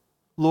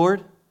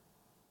 Lord?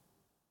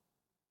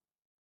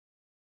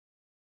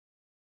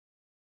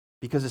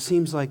 Because it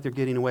seems like they're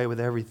getting away with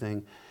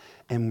everything.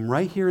 And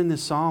right here in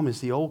this psalm is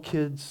the old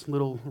kid's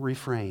little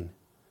refrain.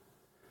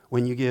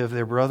 When you give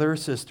their brother or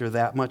sister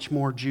that much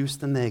more juice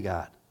than they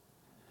got.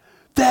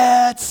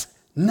 That's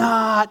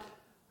not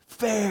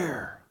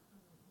fair.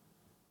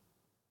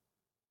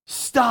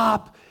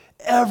 Stop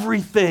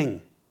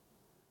everything.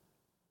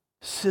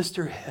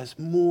 Sister has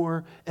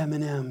more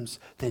M&Ms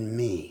than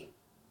me.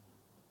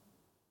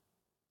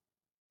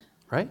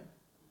 Right?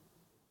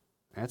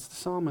 That's the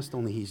psalmist,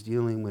 only he's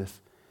dealing with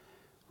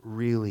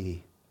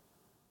really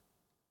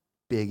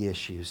big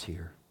issues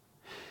here.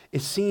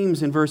 It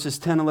seems in verses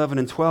 10, 11,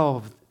 and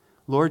 12,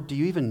 Lord, do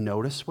you even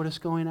notice what is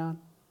going on?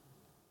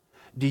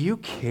 Do you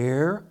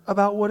care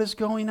about what is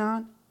going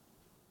on?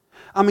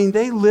 I mean,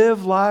 they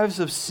live lives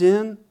of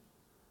sin.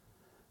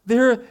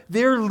 They're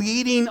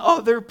leading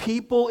other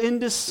people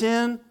into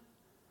sin.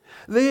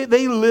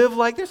 They live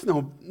like there's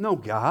no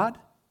God.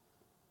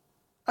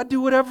 I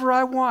do whatever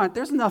I want.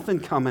 There's nothing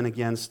coming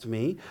against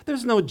me.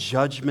 There's no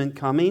judgment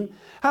coming.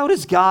 How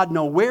does God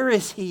know? Where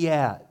is He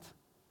at?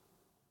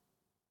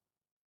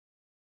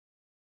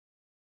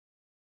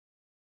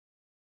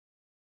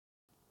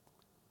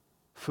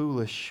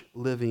 Foolish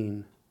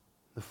living.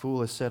 The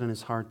fool has said in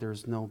his heart, there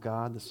is no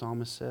God, the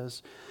psalmist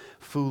says.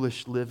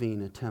 Foolish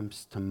living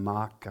attempts to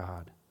mock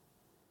God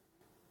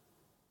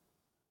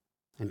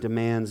and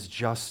demands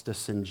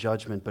justice and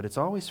judgment, but it's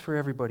always for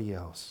everybody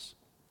else.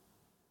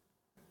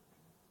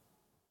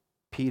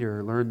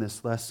 Peter learned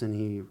this lesson.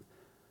 He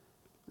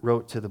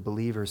wrote to the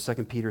believers,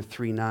 2 Peter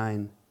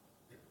 3:9.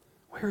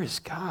 Where is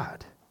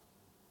God?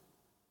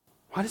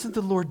 Why doesn't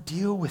the Lord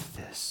deal with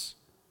this?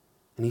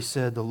 And he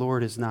said, the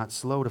Lord is not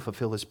slow to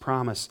fulfill His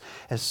promise,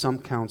 as some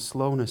count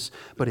slowness,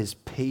 but is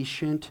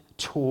patient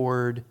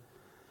toward,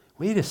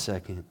 wait a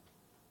second,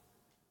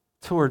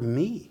 toward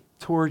me,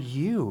 toward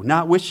you,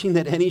 not wishing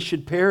that any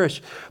should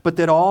perish, but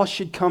that all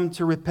should come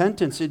to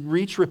repentance and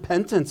reach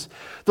repentance.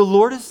 The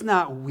Lord is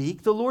not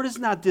weak. The Lord is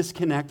not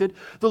disconnected.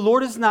 The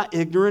Lord is not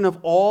ignorant of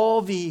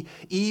all the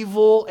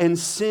evil and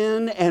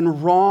sin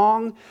and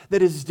wrong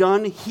that is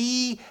done.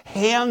 He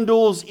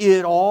handles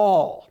it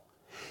all.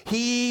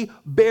 He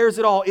bears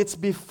it all. It's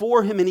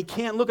before Him and He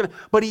can't look at it,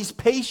 but He's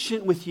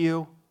patient with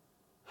you.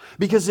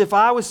 Because if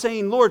I was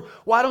saying, Lord,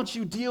 why don't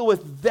you deal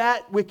with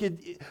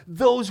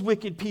those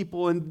wicked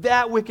people and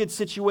that wicked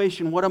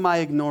situation, what am I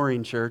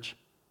ignoring, church?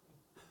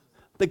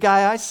 The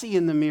guy I see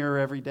in the mirror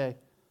every day.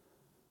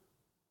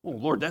 Oh,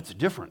 Lord, that's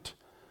different.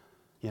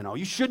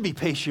 You should be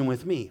patient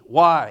with me.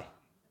 Why?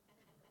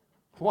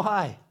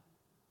 Why?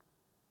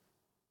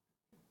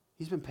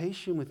 He's been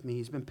patient with me.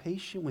 He's been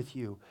patient with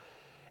you.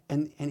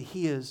 And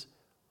He's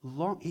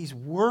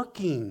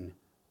working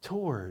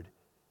toward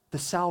the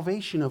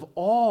salvation of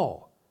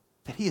all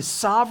that He has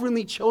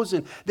sovereignly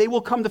chosen. They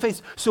will come to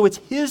faith. So it's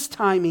His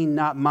timing,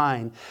 not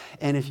mine.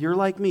 And if you're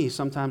like me,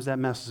 sometimes that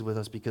messes with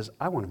us because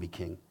I want to be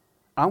king.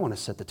 I want to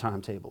set the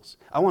timetables.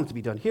 I want it to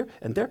be done here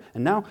and there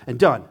and now and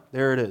done.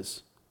 There it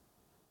is.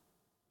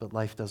 But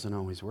life doesn't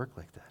always work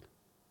like that.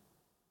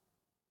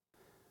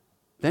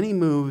 Then He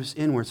moves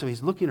inward. So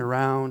He's looking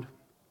around.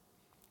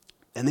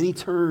 And then He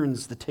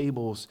turns the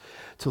tables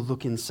to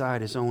look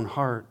inside His own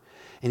heart.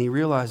 And He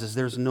realizes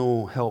there's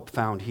no help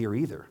found here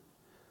either.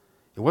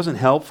 It wasn't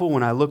helpful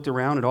when I looked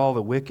around at all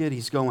the wicked.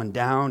 He's going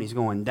down, he's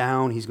going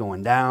down, he's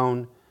going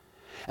down.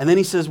 And then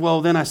He says,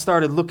 well, then I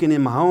started looking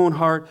in my own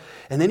heart.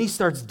 And then He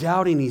starts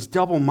doubting. He's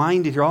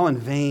double-minded. You're all in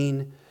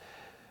vain.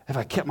 Have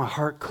I kept my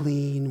heart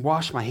clean,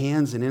 washed my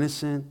hands in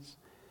innocence?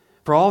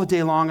 For all the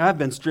day long I've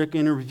been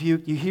stricken and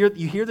rebuked. You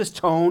hear this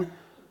tone?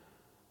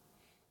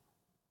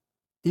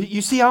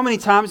 You see how many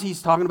times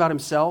He's talking about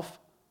Himself?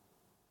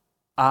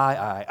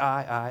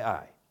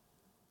 I.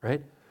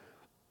 Right?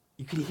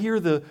 You can hear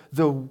the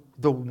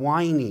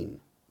whining,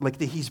 like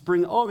He's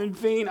bringing, in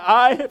vain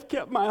I have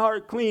kept my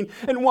heart clean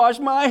and washed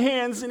my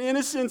hands in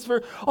innocence.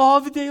 For all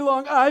the day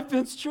long I've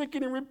been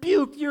stricken and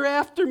rebuked. You're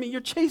after me.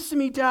 You're chasing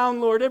me down,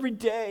 Lord, every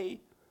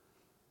day.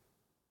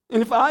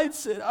 And if I had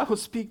said, I will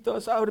speak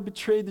thus, I would have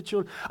betrayed the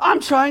children. I'm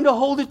trying to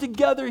hold it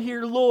together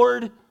here,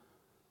 Lord.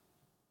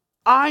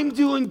 I'm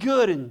doing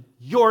good and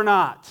you're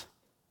not.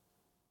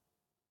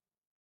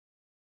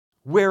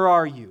 Where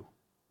are you?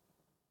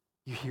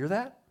 You hear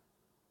that?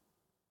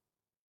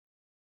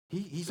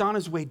 He's on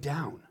his way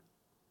down.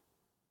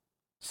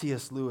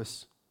 C.S.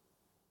 Lewis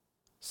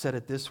said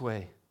it this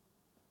way.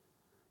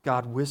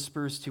 God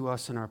whispers to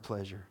us in our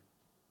pleasure,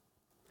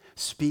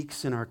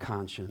 speaks in our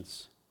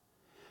conscience,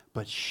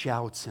 but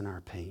shouts in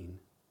our pain.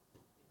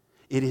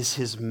 It is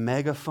His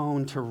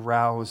megaphone to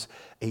rouse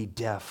a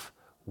deaf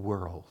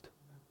world.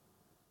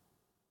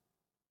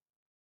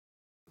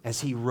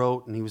 as he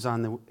wrote, and he was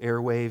on the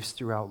airwaves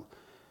throughout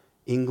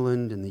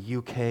England and the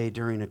UK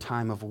during a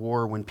time of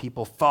war when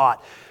people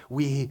thought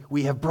we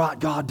have brought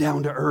God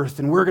down to earth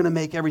and we're going to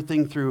make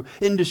everything through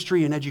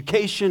industry and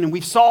education and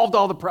we've solved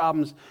all the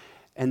problems.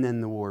 And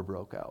then the war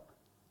broke out.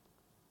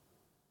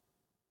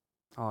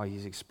 Oh,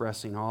 he's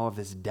expressing all of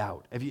this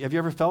doubt. Have you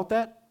ever felt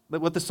that?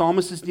 What the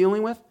psalmist is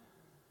dealing with?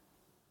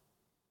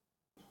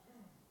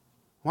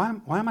 Why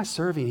am I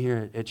serving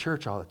here at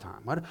church all the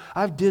time?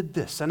 I've did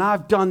this and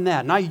I've done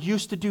that and I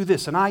used to do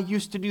this and I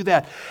used to do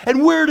that.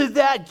 And where did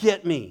that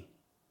get me?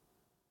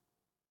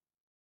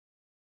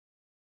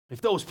 If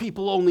those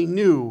people only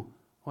knew,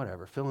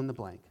 whatever, fill in the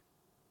blank.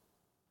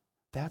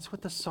 That's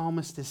what the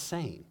psalmist is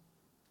saying.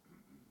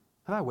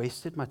 Have I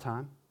wasted my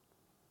time?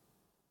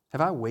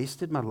 Have I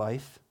wasted my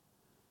life?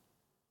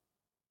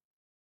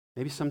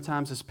 Maybe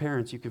sometimes as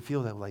parents you can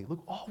feel that like,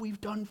 look, all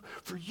we've done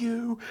for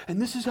you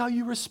and this is how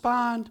you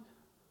respond.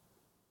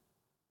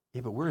 Yeah,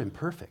 but we're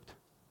imperfect.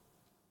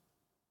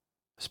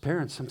 As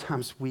parents,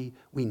 sometimes we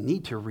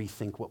need to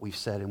rethink what we've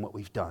said and what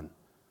we've done.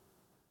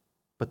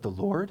 But the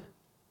Lord,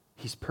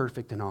 He's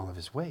perfect in all of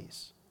His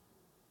ways.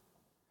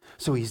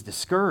 So he's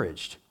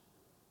discouraged.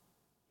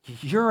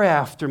 You're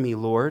after me,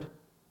 Lord.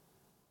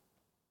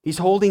 He's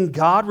holding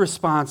God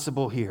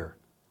responsible here.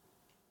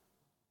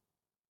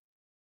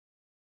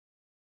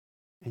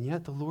 And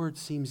yet the Lord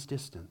seems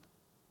distant.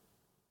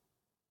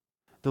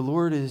 The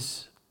Lord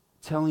is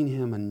telling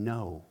him a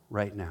no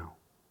right now.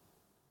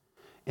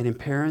 And in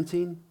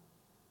parenting,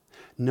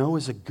 no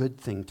is a good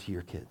thing to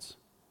your kids.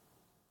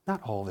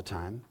 Not all the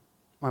time.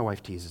 My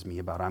wife teases me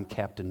about I'm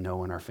Captain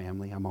No in our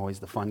family. I'm always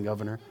the fun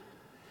governor.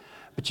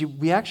 But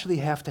we actually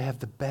have to have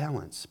the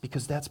balance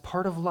because that's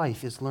part of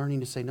life is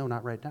learning to say, no,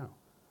 not right now.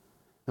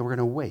 Then we're going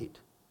to wait.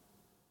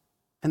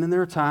 And then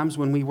there are times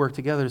when we work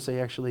together to say,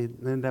 actually,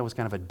 that was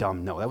kind of a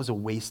dumb no. That was a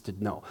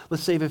wasted no.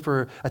 Let's save it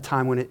for a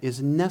time when it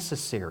is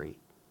necessary.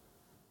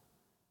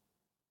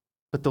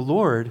 But the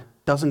Lord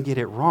doesn't get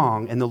it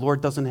wrong, and the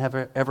Lord doesn't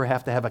ever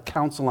have to have a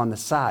counsel on the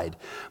side.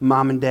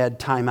 Mom and Dad,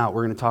 time out.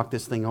 We're going to talk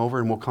this thing over,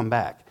 and we'll come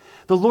back.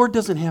 The Lord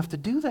doesn't have to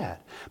do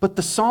that. But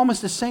the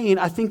psalmist is saying,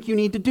 I think you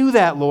need to do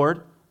that,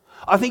 Lord.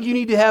 I think you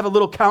need to have a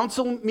little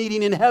council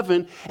meeting in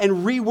heaven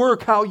and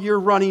rework how you're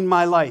running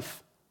my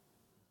life.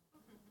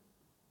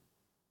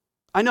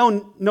 I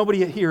know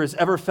nobody here has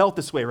ever felt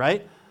this way,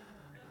 right?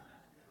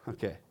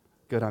 Okay,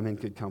 good. I'm in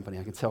good company.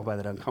 I can tell by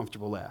that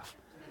uncomfortable laugh.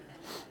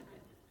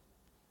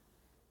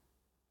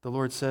 The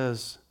Lord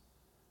says,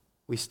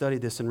 we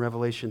studied this in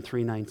Revelation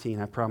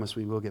 3:19. I promise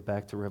we will get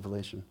back to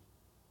Revelation.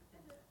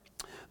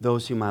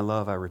 Those whom I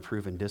love, I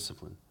reprove and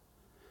discipline.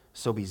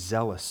 So be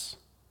zealous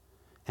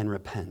and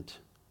repent.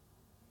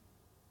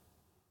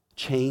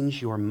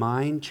 Change your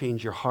mind,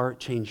 change your heart,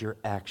 change your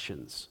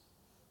actions.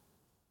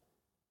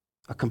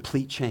 A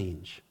complete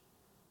change.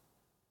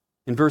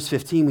 In verse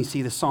 15, we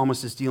see the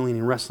psalmist is dealing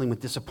and wrestling with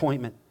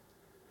disappointment.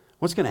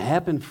 What's going to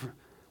happen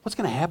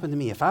to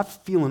me if I'm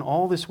feeling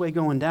all this way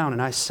going down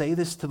and I say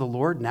this to the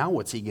Lord? Now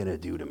what's he going to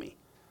do to me?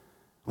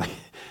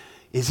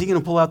 Is he going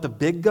to pull out the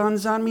big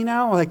guns on me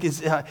now?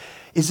 Is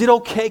it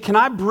okay? Can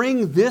I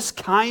bring this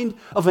kind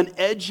of an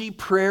edgy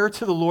prayer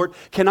to the Lord?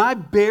 Can I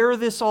bear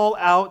this all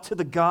out to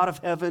the God of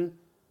heaven?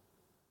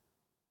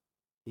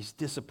 He's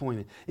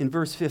disappointed. In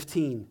verse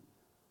 15,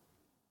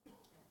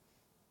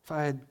 if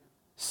I had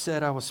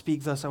said I will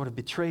speak thus, I would have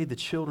betrayed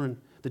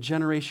the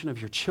generation of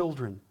your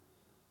children.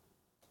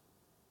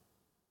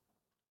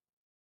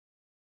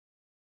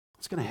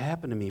 What's going to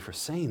happen to me for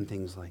saying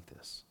things like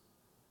this?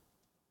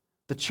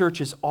 The church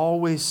has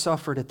always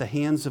suffered at the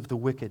hands of the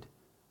wicked.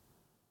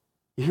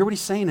 You hear what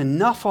he's saying?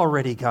 Enough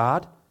already,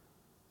 God.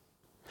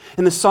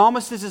 And the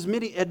psalmist is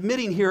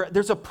admitting here,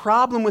 there's a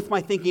problem with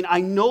my thinking. I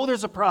know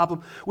there's a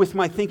problem with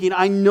my thinking.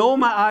 I know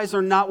my eyes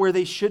are not where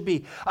they should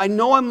be. I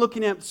know I'm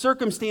looking at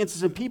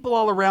circumstances and people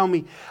all around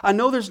me. I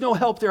know there's no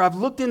help there. I've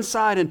looked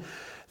inside and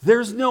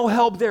there's no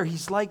help there.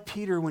 He's like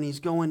Peter when he's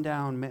going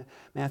down,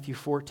 Matthew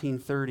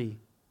 14:30.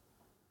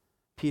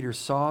 Peter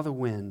saw the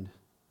wind.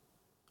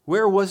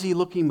 Where was he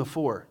looking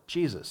before?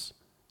 Jesus.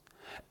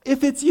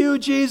 If it's you,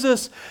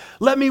 Jesus,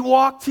 let me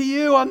walk to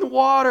you on the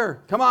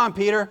water. Come on,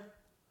 Peter.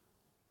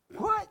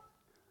 What?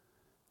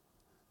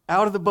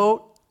 Out of the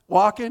boat,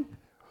 walking.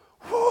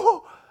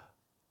 Whoa.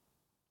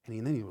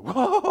 And then he,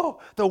 whoa,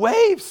 the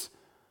waves.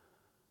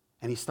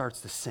 And he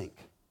starts to sink.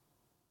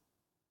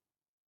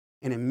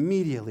 And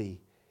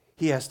immediately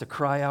he has to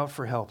cry out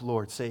for help.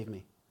 Lord, save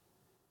me.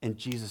 And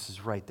Jesus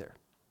is right there.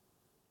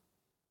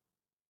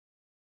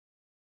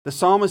 The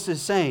psalmist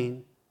is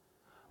saying,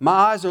 my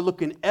eyes are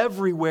looking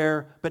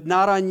everywhere, but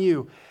not on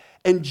you.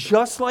 And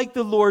just like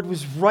the Lord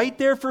was right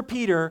there for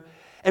Peter,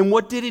 and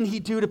what didn't he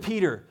do to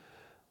Peter?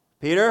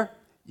 Peter,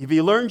 have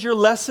you learned your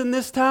lesson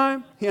this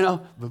time?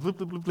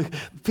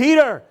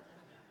 Peter,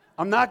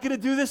 I'm not going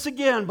to do this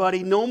again,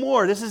 buddy. No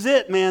more. This is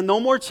it, man. No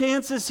more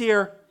chances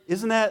here.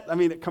 Isn't that? I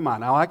mean, come on.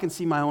 Now I can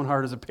see my own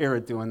heart as a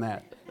parent doing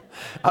that.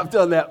 I've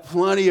done that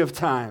plenty of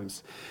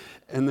times.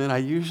 And then I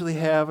usually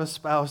have a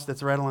spouse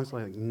that's right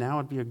alongside, like, now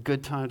would be a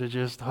good time to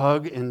just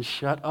hug and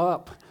shut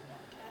up.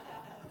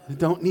 I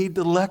don't need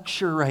the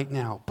lecture right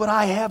now, but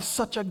I have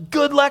such a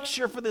good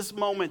lecture for this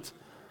moment.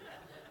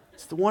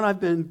 It's the one I've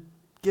been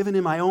given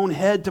in my own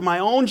head to my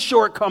own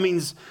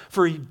shortcomings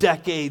for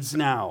decades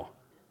now.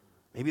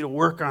 Maybe to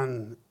work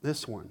on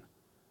this one.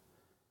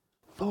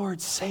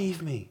 Lord,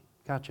 save me.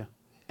 Gotcha.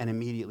 And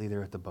immediately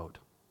they're at the boat.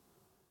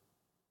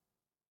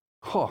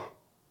 Oh,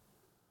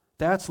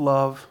 that's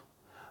love.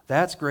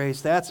 That's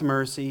grace. That's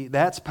mercy.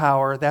 That's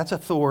power. That's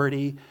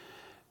authority.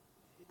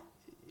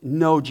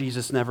 No,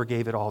 Jesus never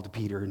gave it all to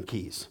Peter and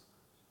keys.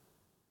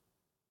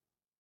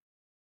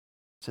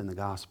 It's in the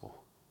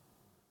gospel.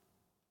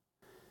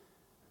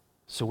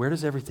 So where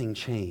does everything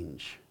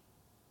change?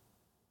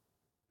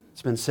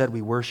 It's been said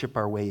we worship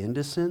our way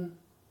into sin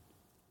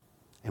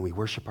and we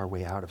worship our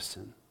way out of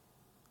sin.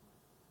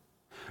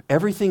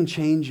 Everything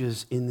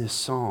changes in this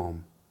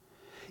psalm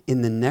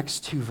in the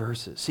next two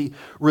verses. See,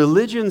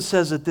 religion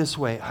says it this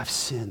way: I've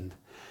sinned.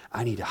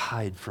 I need to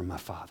hide from my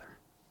Father.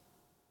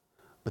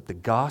 But the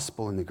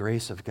gospel and the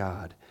grace of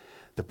God,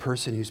 the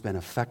person who's been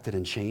affected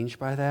and changed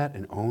by that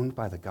and owned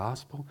by the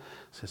gospel,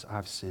 says,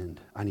 I've sinned.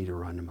 I need to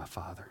run to my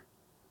Father.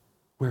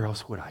 Where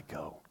else would I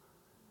go?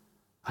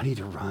 I need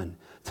to run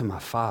to my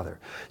Father.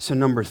 So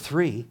number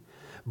 3,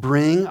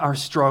 bring our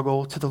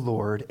struggle to the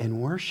Lord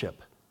and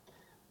worship.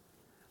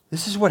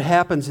 This is what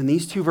happens in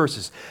these two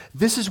verses.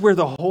 This is where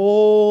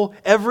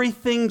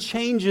everything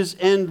changes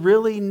and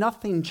really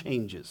nothing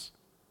changes.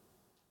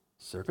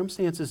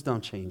 Circumstances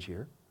don't change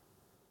here.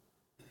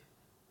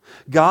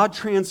 God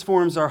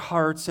transforms our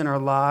hearts and our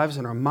lives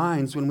and our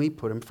minds when we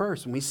put Him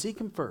first, when we seek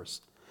Him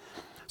first.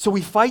 So we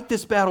fight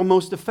this battle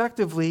most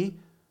effectively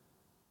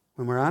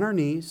when we're on our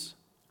knees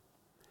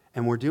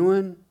and we're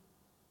doing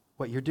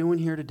what you're doing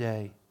here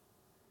today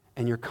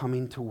and you're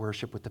coming to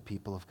worship with the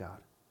people of God.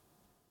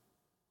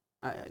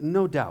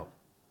 No doubt.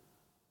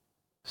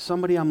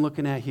 Somebody I'm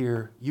looking at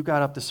here, you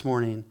got up this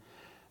morning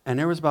and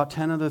there was about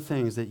 10 other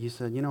things that you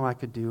said, I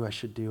could do, I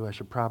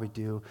should probably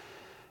do.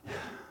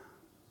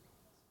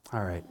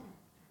 All right,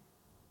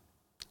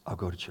 I'll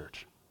go to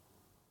church.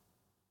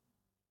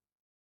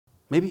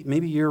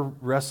 Maybe you're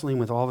wrestling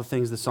with all the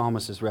things the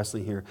psalmist is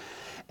wrestling here,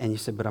 and you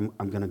said, but I'm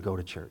going to go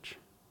to church.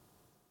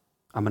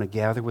 I'm going to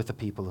gather with the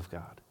people of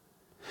God.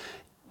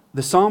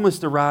 The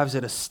psalmist arrives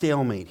at a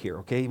stalemate here,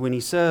 okay? When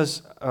he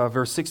says,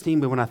 verse 16,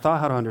 but when I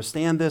thought how to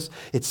understand this,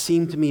 it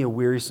seemed to me a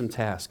wearisome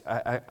task.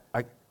 I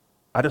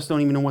just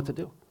don't even know what to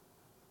do.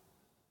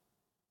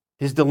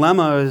 His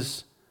dilemma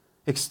is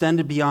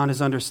extended beyond his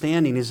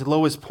understanding. His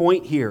lowest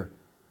point here.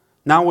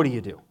 Now what do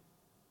you do?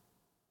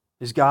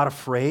 Is God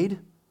afraid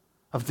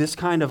of this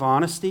kind of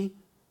honesty?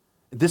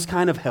 This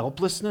kind of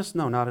helplessness?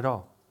 No, not at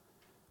all.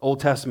 Old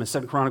Testament,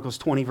 2 Chronicles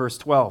 20, verse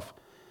 12.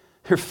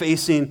 They're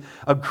facing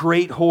a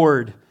great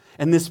horde.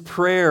 And this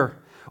prayer,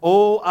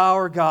 O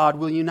our God,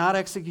 will you not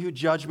execute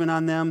judgment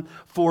on them?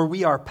 For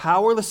we are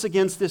powerless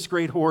against this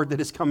great horde that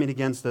is coming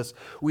against us.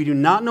 We do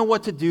not know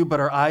what to do, but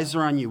our eyes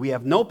are on you. We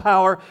have no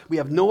power. We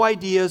have no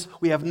ideas.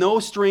 We have no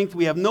strength.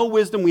 We have no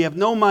wisdom. We have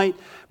no might.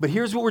 But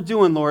here's what we're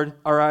doing, Lord.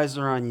 Our eyes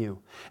are on you.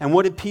 And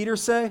what did Peter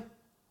say?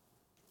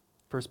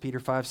 1 Peter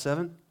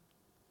 5:7.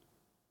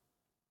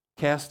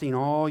 Casting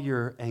all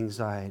your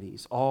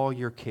anxieties, all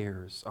your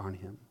cares on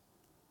Him.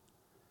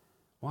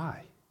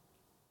 Why?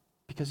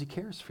 Because He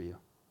cares for you.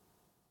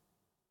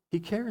 He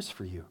cares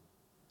for you.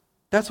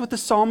 That's what the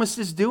psalmist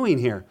is doing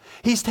here.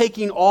 He's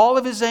taking all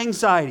of his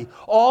anxiety,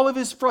 all of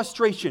his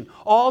frustration,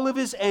 all of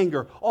his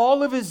anger,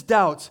 all of his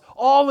doubts,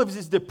 all of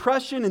his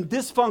depression and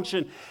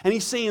dysfunction, and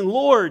he's saying,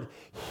 Lord,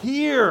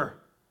 hear,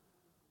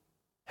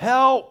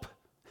 help,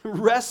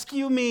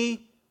 rescue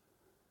me.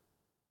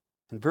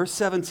 In verse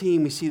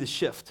 17, we see the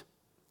shift.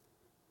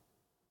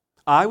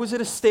 I was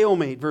at a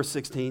stalemate, verse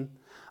 16.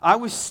 I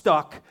was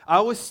stuck. I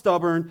was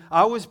stubborn.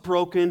 I was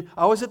broken.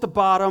 I was at the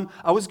bottom.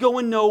 I was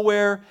going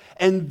nowhere.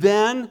 And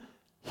then,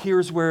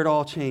 here's where it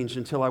all changed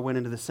until I went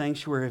into the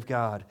sanctuary of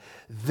God.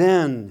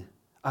 Then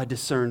I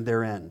discerned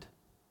their end.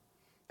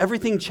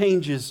 Everything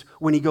changes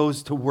when he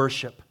goes to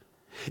worship.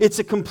 It's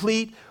a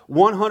complete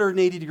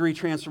 180-degree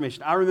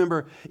transformation. I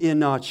remember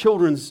in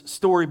children's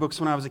storybooks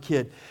when I was a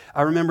kid,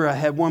 I remember I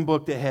had one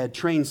book that had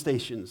train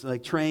stations,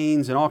 like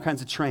trains and all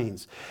kinds of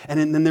trains. And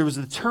then there was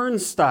the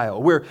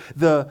turnstile where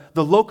the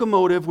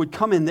locomotive would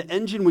come in, the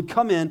engine would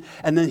come in,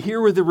 and then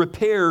here were the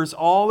repairs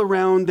all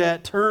around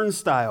that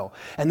turnstile.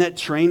 And that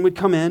train would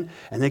come in,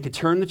 and they could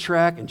turn the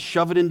track and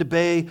shove it into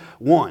bay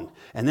 1.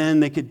 And then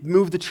they could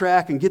move the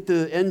track and get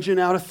the engine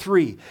out of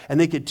 3. And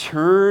they could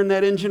turn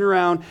that engine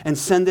around and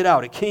send it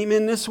out. It came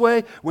in this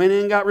way, went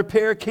in, got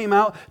repaired, came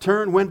out,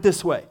 turned, went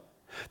this way.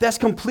 That's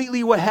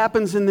completely what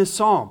happens in this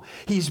psalm.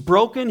 He's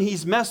broken,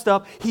 he's messed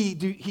up,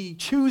 he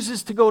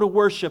chooses to go to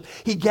worship.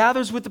 He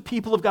gathers with the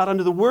people of God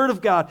under the word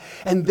of God,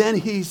 and then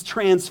he's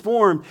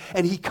transformed,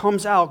 and he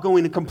comes out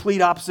going in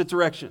complete opposite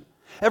direction.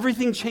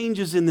 Everything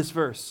changes in this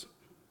verse.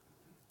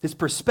 His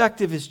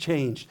perspective is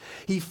changed.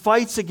 He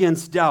fights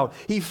against doubt.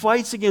 He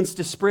fights against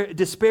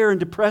despair and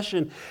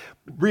depression,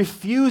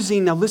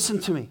 refusing, now listen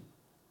to me,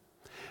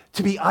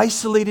 to be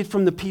isolated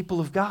from the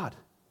people of God.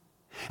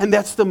 And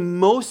that's the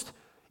most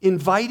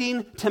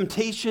inviting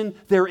temptation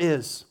there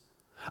is,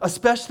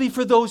 especially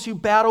for those who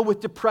battle with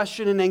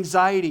depression and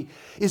anxiety,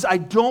 is I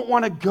don't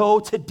want to go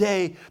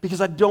today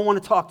because I don't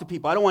want to talk to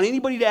people. I don't want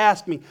anybody to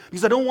ask me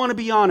because I don't want to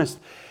be honest.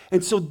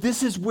 And so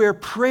this is where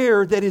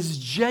prayer that is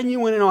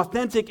genuine and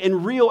authentic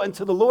and real and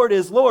to the Lord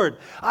is, Lord,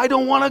 I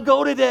don't want to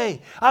go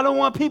today. I don't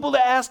want people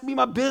to ask me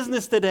my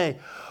business today.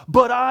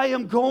 But I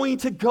am going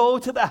to go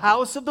to the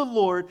house of the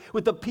Lord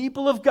with the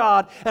people of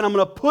God, and I'm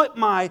going to put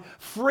my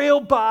frail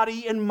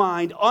body and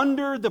mind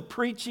under the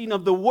preaching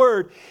of the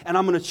word, and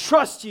I'm going to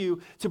trust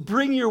you to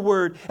bring your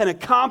word and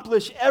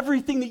accomplish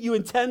everything that you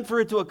intend for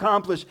it to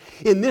accomplish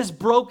in this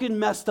broken,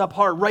 messed up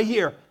heart right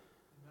here.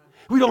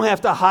 We don't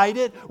have to hide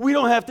it. We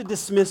don't have to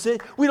dismiss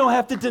it. We don't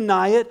have to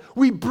deny it.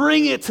 We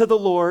bring it to the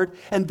Lord,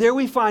 and there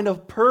we find a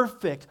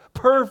perfect,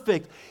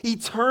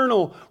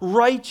 eternal,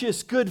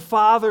 righteous, good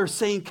Father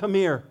saying, come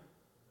here.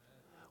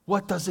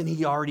 What doesn't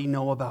He already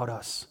know about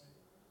us?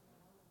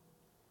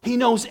 He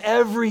knows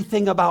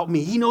everything about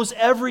me. He knows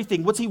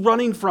everything. What's He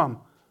running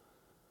from?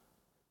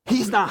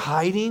 He's not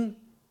hiding.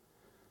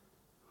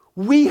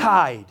 We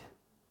hide.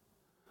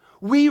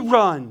 We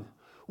run.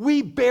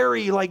 We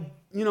bury like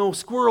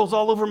squirrels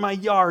all over my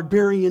yard,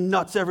 burying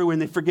nuts everywhere,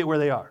 and they forget where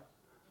they are.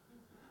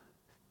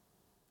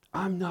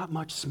 I'm not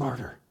much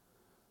smarter.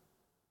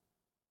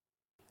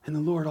 And the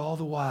Lord all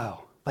the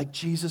while, like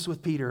Jesus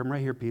with Peter, I'm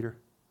right here, Peter.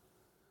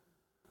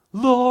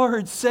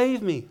 Lord,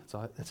 save me.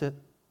 That's it.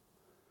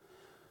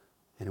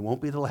 And it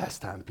won't be the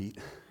last time, Pete.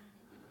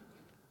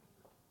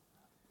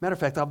 Matter of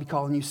fact, I'll be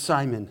calling you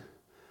Simon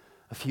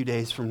a few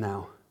days from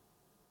now.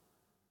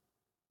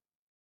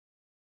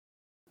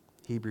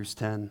 Hebrews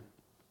 10.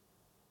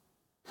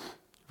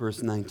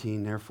 Verse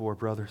 19, therefore,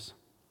 brothers,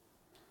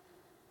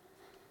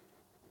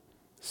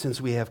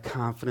 since we have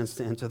confidence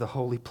to enter the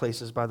holy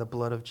places by the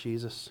blood of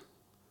Jesus,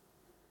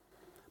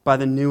 by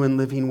the new and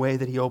living way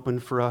that He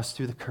opened for us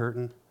through the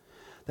curtain,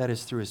 that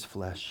is through His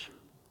flesh.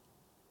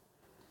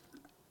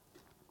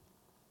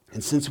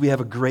 And since we have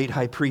a great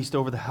high priest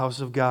over the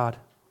house of God,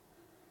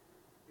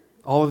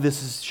 all of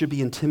this should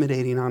be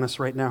intimidating on us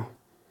right now.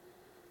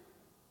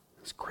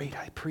 This great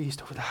high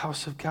priest over the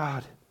house of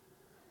God.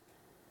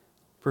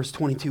 Verse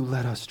 22,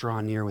 let us draw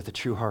near with a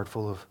true heart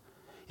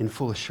in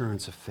full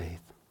assurance of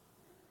faith,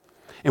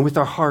 and with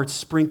our hearts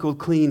sprinkled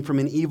clean from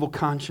an evil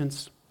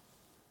conscience,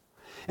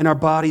 and our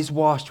bodies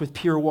washed with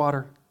pure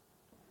water.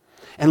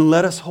 And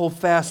let us hold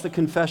fast the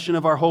confession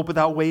of our hope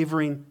without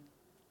wavering.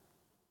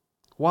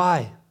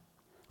 Why?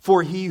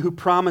 For He who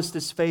promised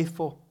is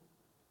faithful.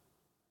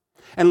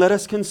 And let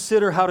us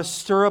consider how to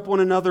stir up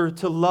one another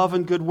to love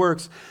and good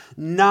works,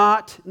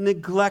 not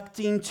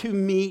neglecting to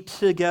meet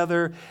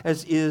together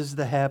as is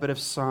the habit of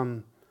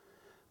some,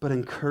 but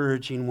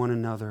encouraging one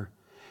another,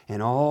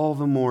 and all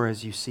the more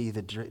as you see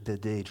the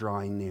day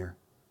drawing near.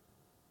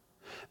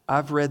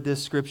 I've read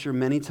this scripture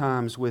many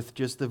times with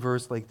just the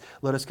verse like,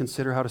 let us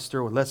consider how to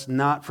stir one. Let's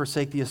not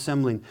forsake the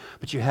assembling.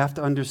 But you have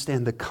to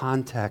understand the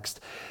context.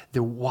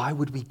 Why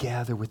would we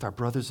gather with our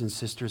brothers and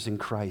sisters in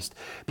Christ?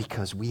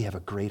 Because we have a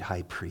great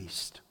high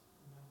priest.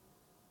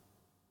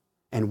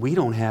 And we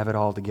don't have it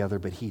all together,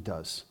 but He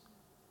does.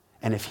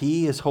 And if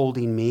He is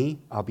holding me,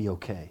 I'll be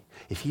okay.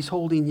 If He's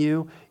holding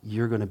you,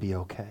 you're going to be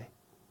okay.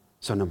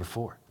 So number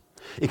 4,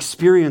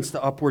 experience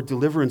the upward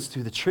deliverance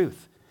through the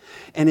truth.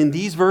 And in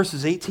these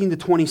verses, 18 to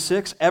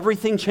 26,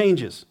 everything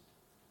changes.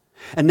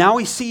 And now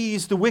he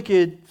sees the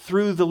wicked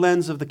through the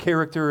lens of the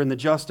character and the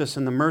justice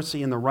and the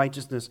mercy and the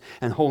righteousness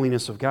and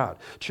holiness of God.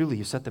 Truly,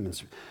 you set them in...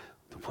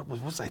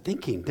 What was I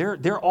thinking?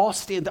 They're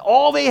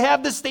all they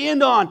have to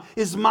stand on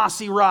is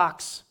mossy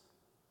rocks.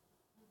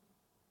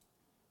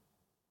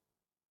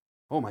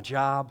 Oh, my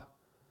job,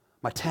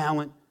 my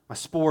talent, my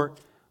sport,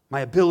 my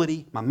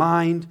ability, my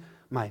mind,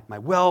 my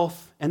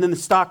wealth. And then the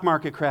stock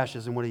market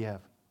crashes, and what do you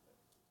have?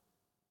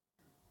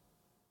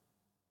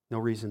 No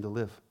reason to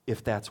live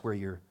if that's where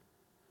your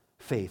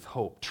faith,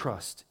 hope,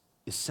 trust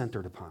is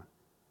centered upon.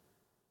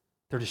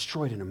 They're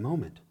destroyed in a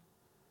moment.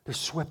 They're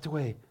swept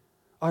away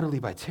utterly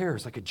by terror.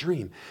 It's like a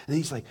dream. And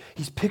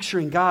he's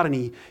picturing God, and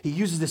he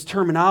uses this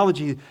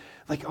terminology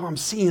like, oh, I'm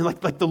seeing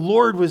like the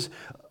Lord was...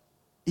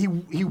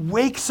 He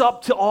wakes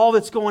up to all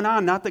that's going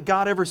on, not that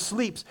God ever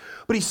sleeps,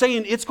 but he's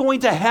saying it's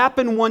going to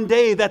happen one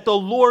day that the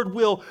Lord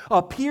will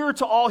appear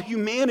to all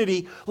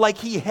humanity like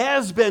He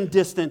has been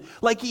distant,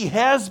 like He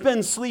has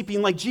been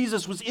sleeping, like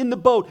Jesus was in the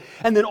boat,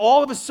 and then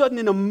all of a sudden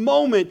in a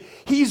moment,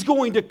 He's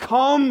going to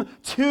come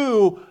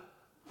to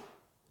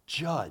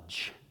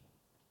judge,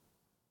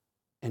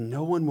 and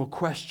no one will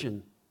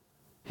question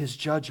His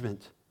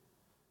judgment.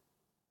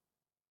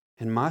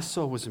 And my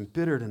soul was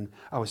embittered, and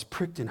I was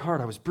pricked in heart.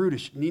 I was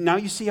brutish. Now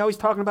you see how he's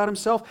talking about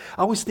himself?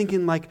 I was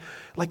thinking like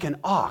an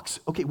ox.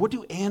 Okay, what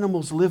do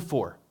animals live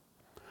for?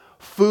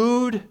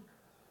 Food,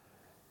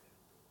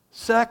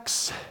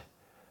 sex,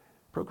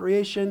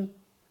 procreation,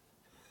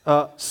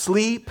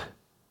 sleep,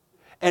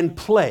 and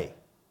play.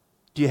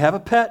 Do you have a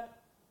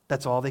pet?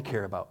 That's all they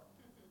care about.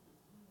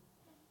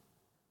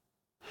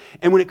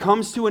 And when it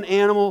comes to an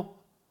animal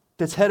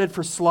that's headed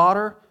for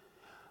slaughter,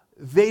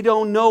 they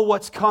don't know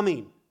what's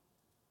coming.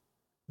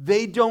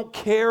 They don't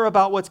care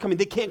about what's coming.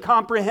 They can't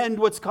comprehend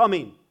what's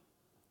coming.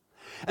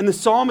 And the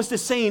psalmist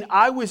is saying,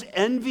 I was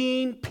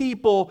envying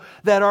people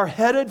that are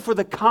headed for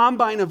the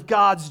combine of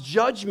God's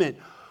judgment.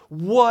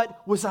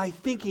 What was I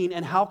thinking,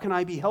 and how can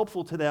I be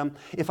helpful to them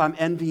if I'm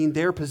envying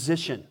their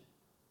position?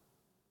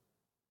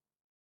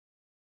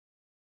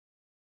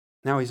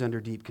 Now he's under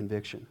deep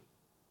conviction.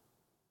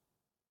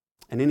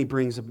 And then he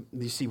brings,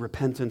 you see,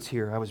 repentance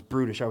here. I was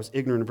brutish, I was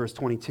ignorant in verse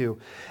 22.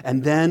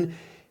 And then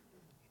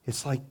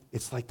it's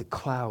like the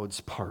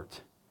clouds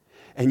part.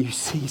 And you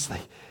see, it's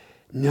like,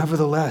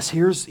 nevertheless,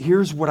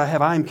 here's what I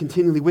have. I am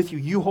continually with you.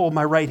 You hold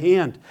my right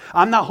hand.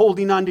 I'm not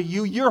holding on to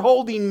you. You're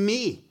holding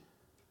me.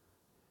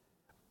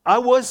 I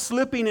was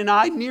slipping and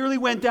I nearly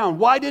went down.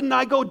 Why didn't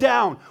I go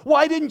down?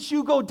 Why didn't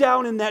you go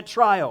down in that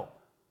trial?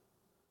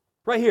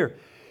 Right here.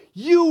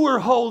 You were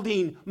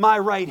holding my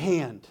right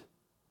hand.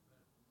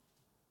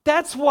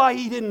 That's why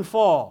he didn't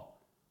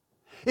fall.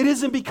 It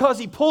isn't because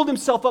he pulled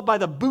himself up by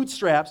the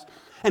bootstraps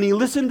and he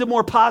listened to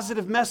more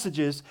positive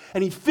messages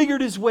and he figured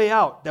his way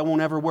out. That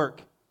won't ever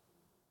work.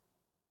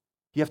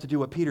 You have to do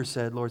what Peter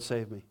said, Lord,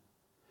 save me.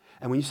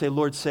 And when you say,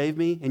 Lord, save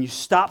me, and you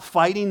stop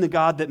fighting the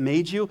God that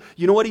made you,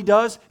 you know what he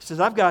does? He says,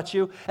 I've got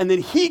you. And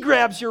then he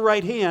grabs your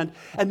right hand,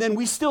 and then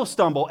we still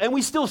stumble, and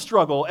we still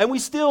struggle, and we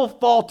still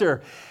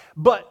falter.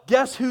 But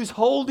guess who's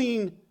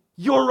holding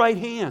your right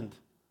hand?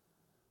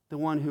 The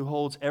one who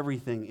holds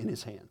everything in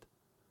his hand.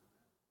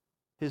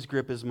 His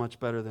grip is much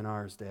better than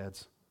ours,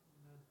 dads.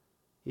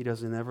 He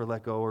doesn't ever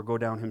let go or go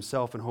down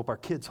himself and hope our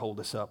kids hold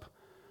us up.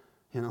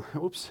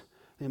 Oops,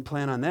 didn't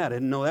plan on that. I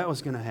didn't know that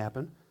was going to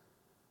happen.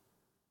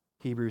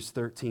 Hebrews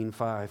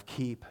 13:5,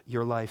 keep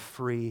your life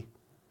free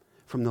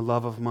from the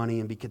love of money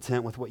and be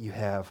content with what you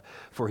have,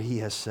 for he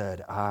has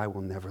said, I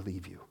will never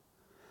leave you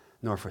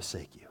nor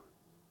forsake you.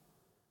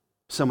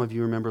 Some of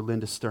you remember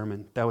Linda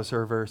Sturman. That was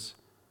her verse.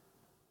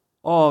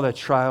 All the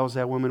trials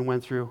that woman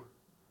went through.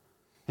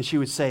 And she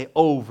would say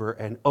over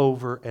and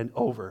over and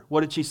over.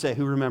 What did she say?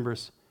 Who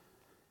remembers?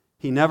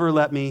 He never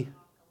let me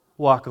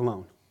walk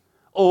alone.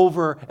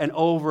 Over and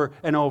over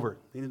and over.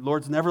 The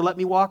Lord's never let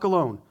me walk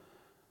alone.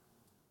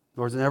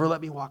 Lord's never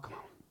let me walk alone.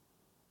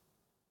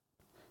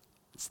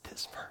 It's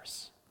this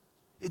verse.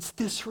 It's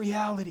this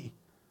reality.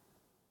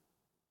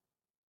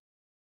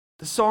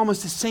 The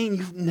psalmist is saying,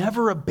 you've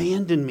never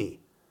abandoned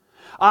me.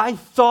 I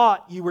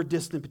thought you were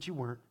distant, but you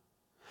weren't.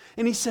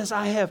 And he says,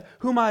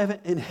 whom I have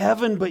in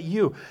heaven but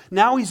you.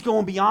 Now he's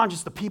going beyond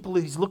just the people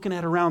that he's looking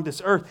at around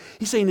this earth.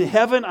 He's saying, in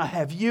heaven I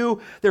have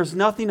you. There's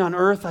nothing on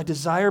earth I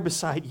desire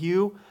beside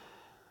you.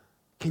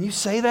 Can you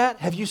say that?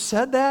 Have you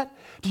said that?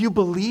 Do you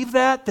believe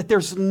that? That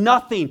there's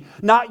nothing,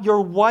 not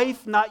your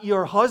wife, not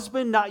your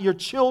husband, not your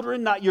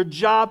children, not your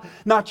job,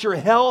 not your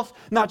health,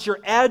 not your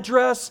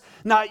address,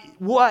 not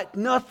what?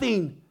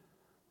 Nothing.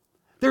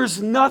 There's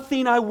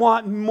nothing I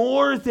want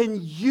more than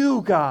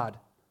you, God.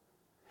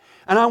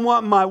 And I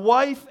want my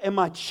wife and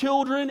my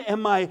children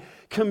and my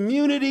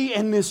community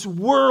and this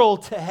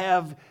world to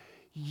have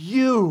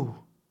you.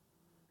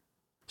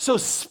 So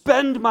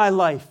spend my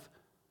life.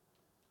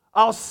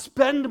 I'll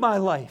spend my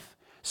life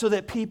so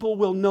that people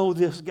will know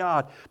this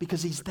God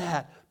because he's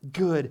that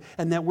good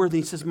and that worthy.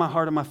 He says, my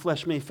heart and my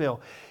flesh may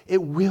fail.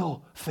 It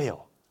will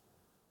fail.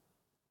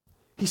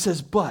 He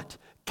says, but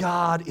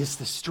God is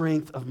the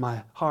strength of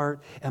my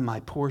heart and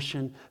my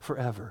portion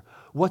forever.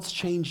 What's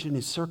changed in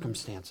his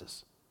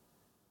circumstances?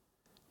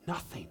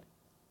 Nothing.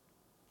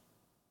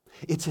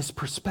 It's his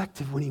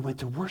perspective when he went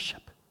to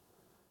worship.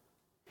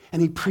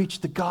 And he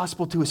preached the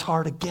gospel to his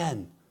heart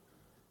again.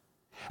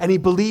 And he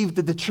believed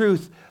the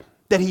truth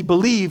that he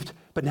believed,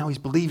 but now he's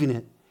believing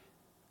it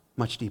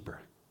much deeper.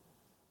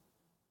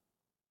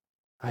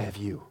 I have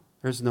you.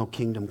 There's no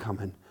kingdom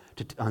coming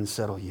to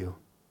unsettle you.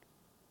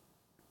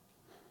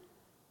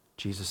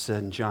 Jesus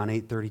said in John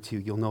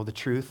 8:32, you'll know the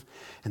truth,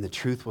 and the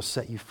truth will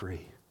set you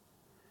free.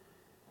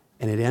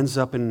 And it ends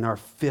up in our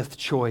fifth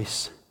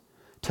choice.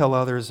 Tell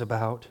others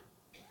about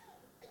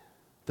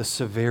the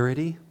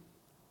severity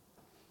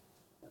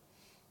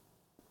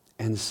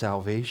and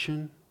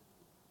salvation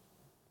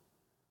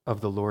of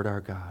the Lord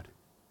our God.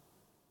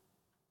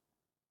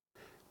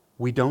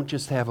 We don't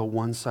just have a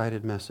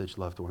one-sided message,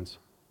 loved ones.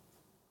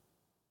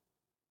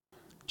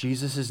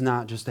 Jesus is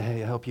not just to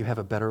help you have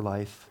a better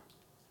life,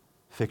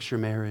 fix your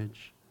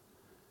marriage,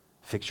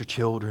 fix your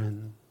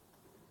children,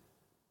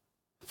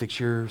 fix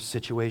your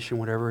situation,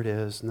 whatever it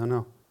is.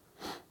 No.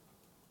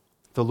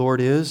 The Lord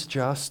is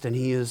just, and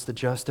he is the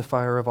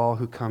justifier of all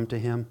who come to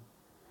him.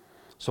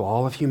 So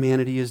all of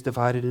humanity is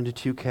divided into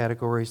two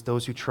categories,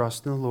 those who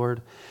trust in the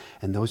Lord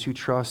and those who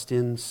trust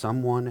in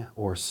someone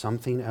or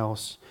something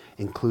else,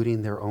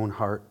 including their own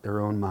heart, their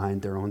own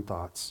mind, their own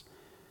thoughts.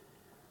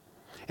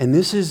 And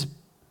this is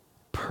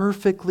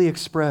perfectly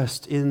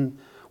expressed in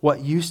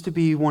what used to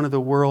be one of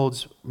the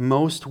world's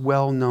most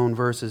well-known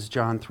verses,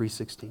 John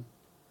 3:16.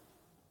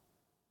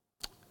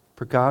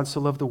 For God so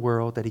loved the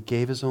world that he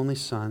gave his only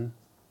Son,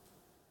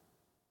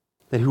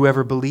 that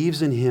whoever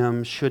believes in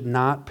him should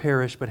not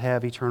perish but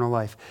have eternal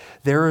life.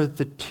 There are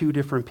the two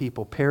different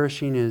people.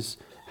 Perishing is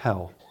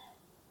hell.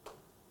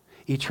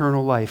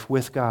 eternal life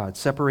with God,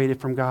 separated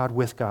from God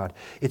with God.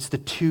 It's the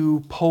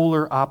two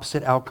polar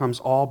opposite outcomes,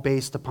 all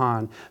based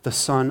upon the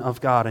Son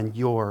of God and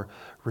your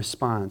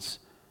response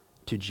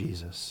to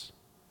Jesus.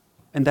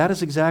 And that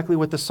is exactly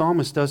what the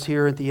psalmist does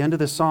here at the end of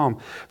the psalm.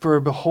 For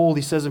behold,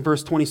 he says in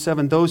verse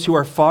 27, those who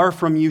are far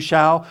from you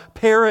shall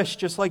perish,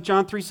 just like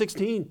John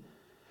 3:16.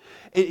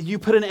 You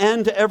put an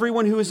end to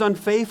everyone who is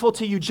unfaithful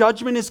to you.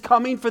 Judgment is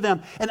coming for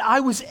them. And I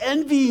was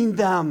envying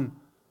them.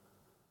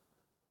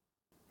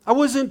 I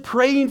wasn't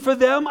praying for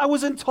them. I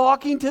wasn't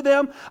talking to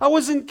them. I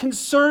wasn't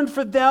concerned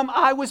for them.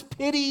 I was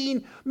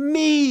pitying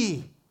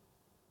me,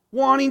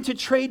 wanting to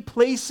trade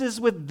places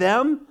with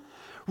them.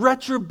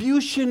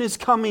 Retribution is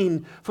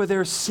coming for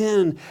their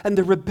sin and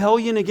the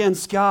rebellion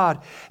against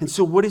God. And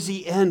so what does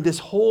he end? This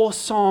whole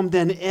psalm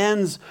then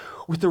ends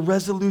with the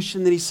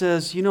resolution that he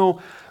says,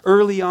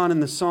 early on in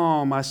the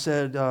psalm, I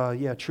said,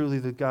 truly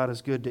the God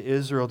is good to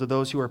Israel, to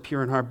those who are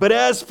pure in heart. But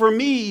as for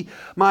me,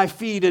 my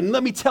feet, and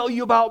let me tell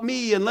you about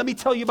me, and let me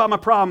tell you about my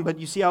problem. But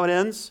you see how it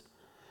ends?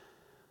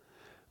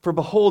 For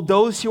behold,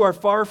 those who are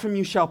far from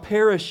you shall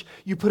perish.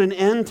 You put an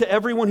end to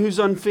everyone who's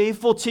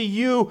unfaithful to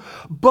you.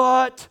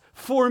 But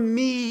for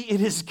me,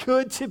 it is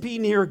good to be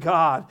near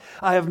God.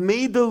 I have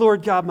made the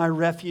Lord God my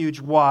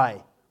refuge.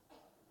 Why?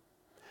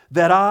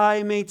 That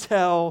I may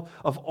tell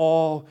of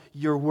all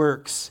your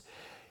works.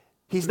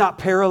 He's not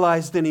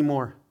paralyzed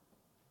anymore.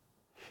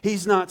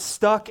 He's not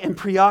stuck and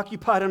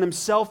preoccupied on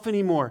himself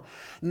anymore.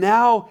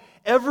 Now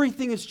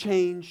everything has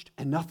changed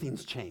and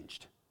nothing's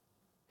changed.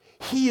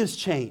 He has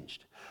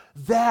changed.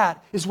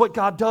 That is what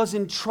God does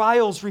in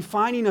trials,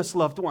 refining us,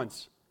 loved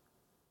ones.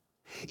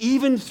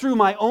 Even through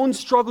my own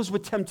struggles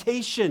with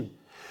temptation,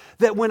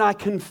 that when I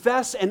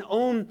confess and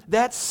own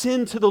that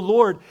sin to the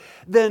Lord,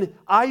 then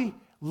I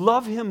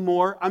love him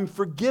more, I'm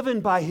forgiven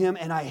by him,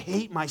 and I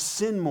hate my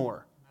sin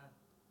more.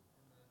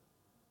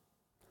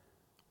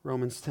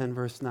 Romans 10,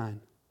 verse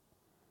 9.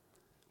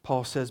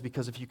 Paul says,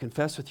 because if you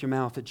confess with your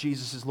mouth that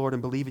Jesus is Lord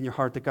and believe in your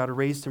heart that God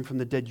raised him from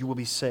the dead, you will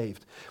be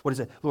saved. What is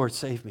it? Lord,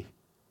 save me.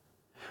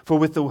 For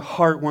with the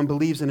heart one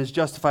believes and is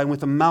justified, and with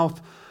the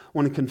mouth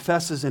one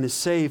confesses and is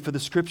saved. For the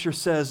scripture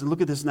says, and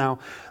look at this now,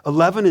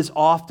 11 is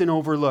often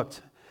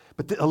overlooked,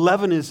 but the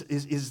 11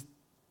 is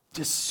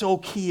just so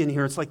key in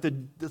here. It's like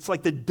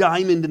the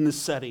diamond in the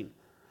setting.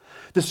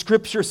 The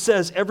scripture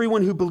says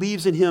everyone who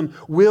believes in him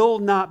will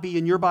not be,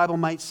 and your Bible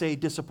might say,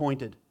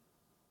 disappointed,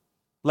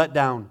 let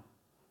down.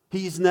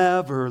 He's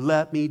never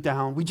let me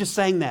down. We just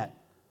sang that.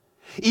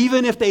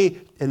 Even if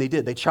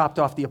they chopped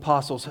off the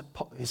apostle's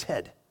his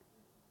head.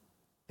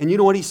 And you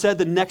know what he said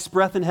the next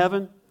breath in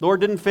heaven?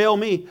 Lord didn't fail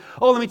me.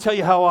 Oh, let me tell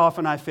you how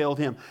often I failed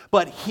him.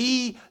 But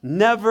he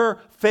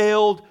never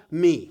failed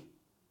me.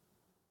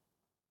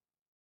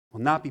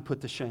 Will not be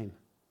put to shame.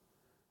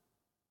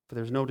 For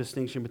there's no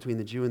distinction between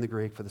the Jew and the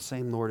Greek, for the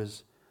same Lord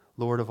is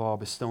Lord of all,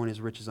 bestowing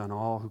his riches on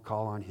all who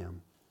call on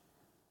him.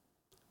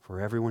 For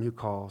everyone who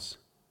calls,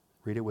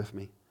 read it with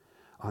me,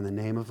 on the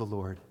name of the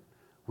Lord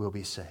will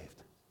be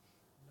saved.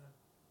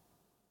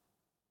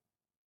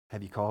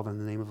 Have you called on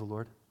the name of the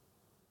Lord?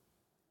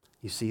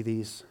 You see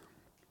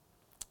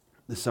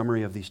the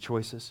summary of these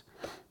choices.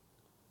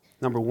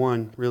 Number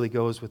 1 really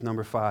goes with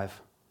number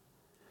 5.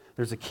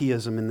 There's a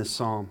keyism in this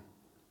psalm.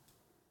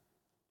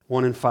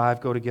 1 and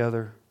 5 go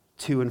together.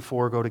 2 and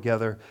 4 go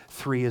together.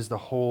 3 is the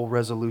whole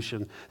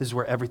resolution. This is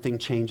where everything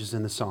changes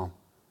in the psalm.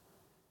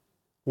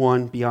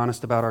 1, be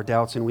honest about our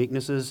doubts and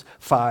weaknesses.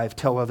 5,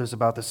 tell others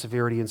about the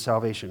severity and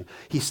salvation.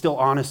 He's still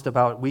honest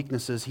about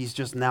weaknesses. He's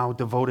just now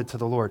devoted to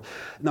the Lord.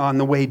 Now, on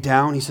the way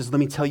down, he says, let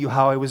me tell you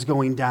how I was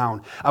going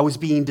down. I was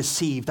being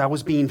deceived. I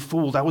was being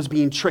fooled. I was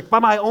being tricked by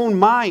my own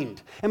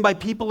mind and by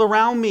people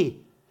around me.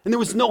 And there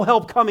was no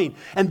help coming.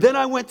 And then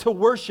I went to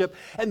worship,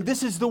 and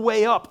this is the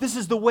way up. This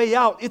is the way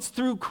out. It's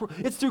through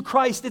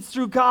Christ. It's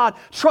through God.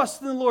 Trust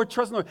in the Lord.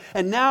 Trust in the Lord.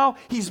 And now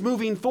he's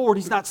moving forward.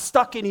 He's not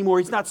stuck anymore.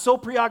 He's not so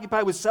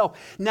preoccupied with self.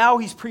 Now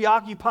he's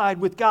preoccupied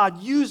with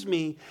God. Use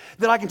me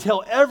that I can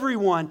tell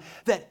everyone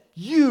that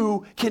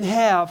you can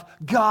have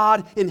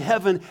God in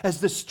heaven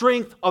as the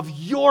strength of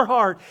your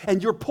heart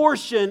and your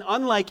portion,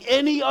 unlike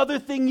any other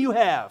thing you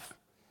have,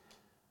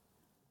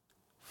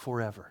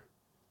 forever.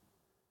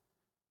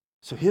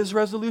 So his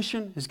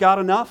resolution, is God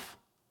enough?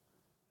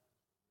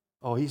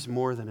 Oh, he's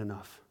more than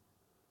enough.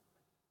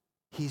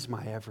 He's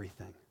my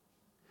everything.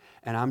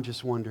 And I'm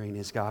just wondering,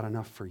 is God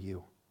enough for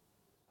you?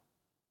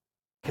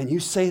 Can you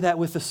say that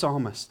with the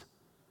psalmist?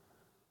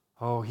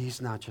 Oh,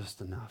 he's not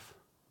just enough.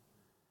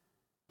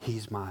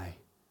 He's my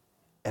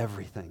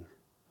everything.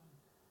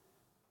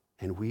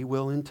 And we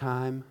will in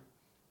time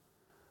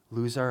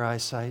lose our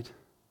eyesight,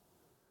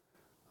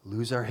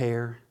 lose our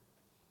hair,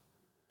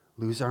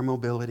 lose our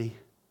mobility,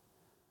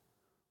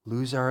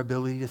 lose our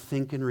ability to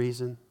think and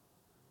reason.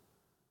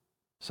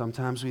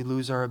 Sometimes we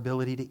lose our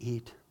ability to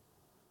eat.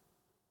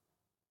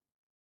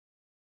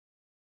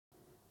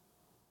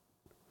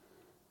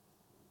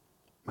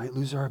 Might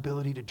lose our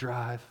ability to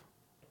drive,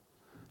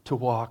 to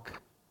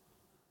walk.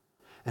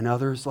 And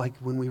others, like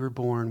when we were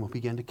born, will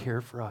begin to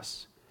care for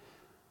us.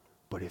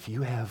 But if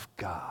you have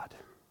God,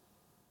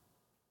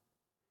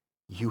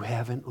 you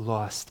haven't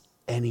lost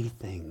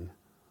anything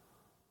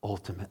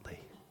ultimately,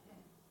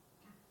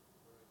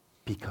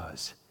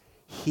 because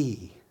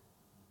he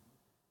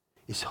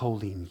is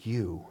holding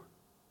you,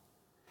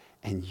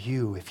 and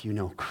you, if you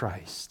know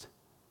Christ,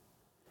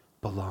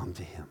 belong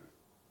to him.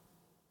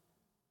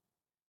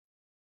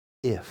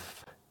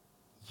 If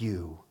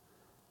you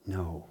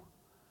know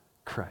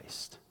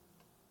Christ.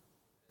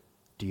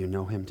 Do you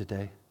know him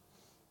today?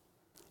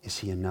 Is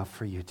he enough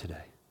for you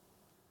today?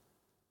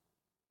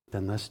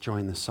 Then let's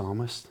join the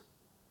psalmist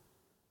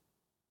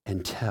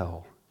and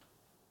tell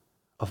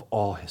of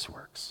all his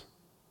works.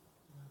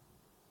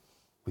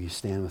 Will you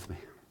stand with me?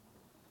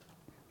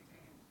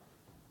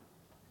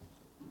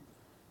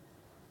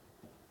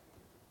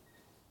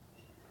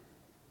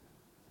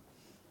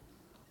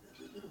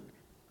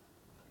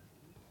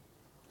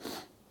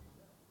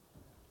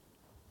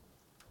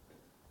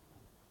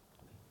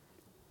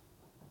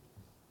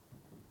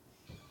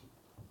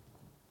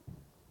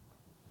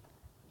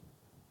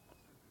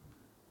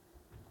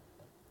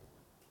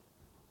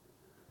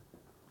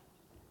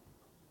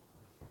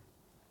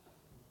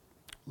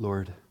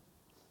 Lord,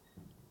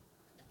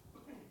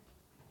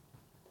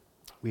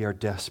 we are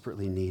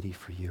desperately needy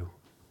for you.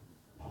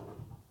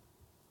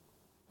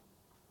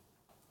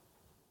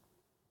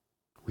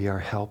 We are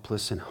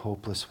helpless and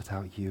hopeless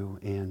without you,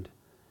 and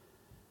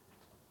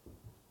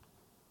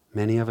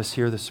many of us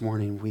here this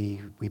morning,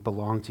 we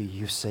belong to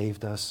you. You've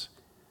saved us,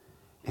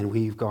 and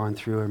we've gone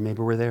through, or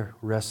maybe we're there,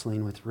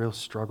 wrestling with real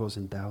struggles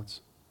and doubts.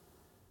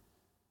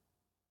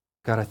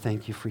 God, I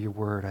thank you for your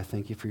word. I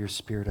thank you for your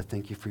spirit. I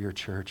thank you for your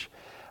church.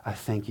 I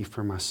thank you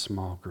for my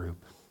small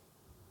group,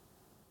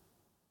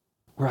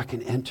 where I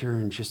can enter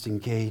and just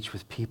engage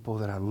with people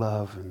that I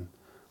love and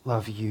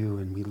love you,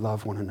 and we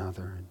love one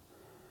another. And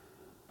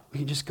we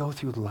can just go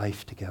through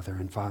life together.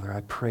 And Father,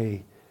 I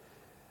pray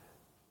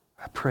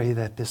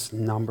that this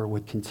number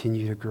would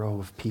continue to grow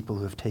of people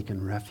who have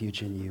taken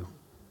refuge in you.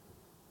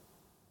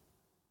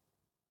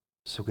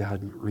 So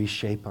God,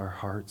 reshape our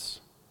hearts,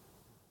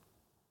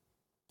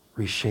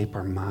 reshape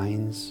our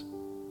minds,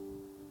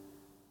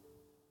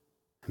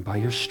 and by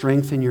your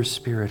strength and your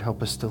spirit,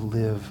 help us to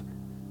live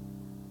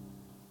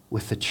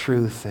with the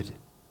truth that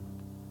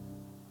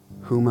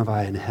whom have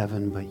I in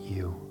heaven but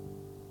you?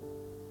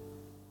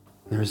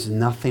 There is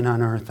nothing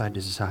on earth I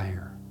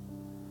desire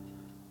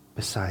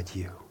beside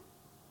you.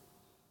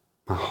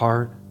 My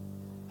heart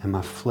and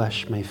my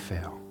flesh may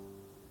fail,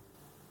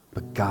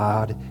 but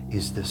God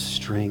is the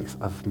strength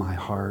of my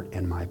heart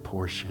and my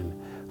portion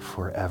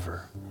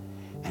forever.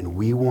 And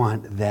we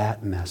want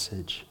that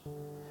message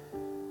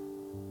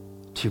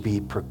to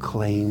be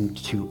proclaimed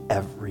to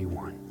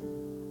everyone.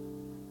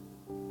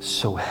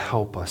 So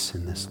help us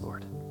in this,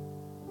 Lord,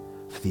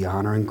 for the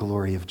honor and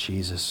glory of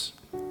Jesus,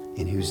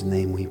 in whose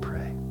name we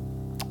pray.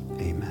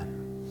 Amen.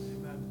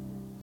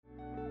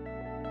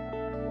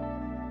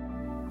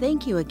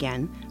 Thank you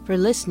again for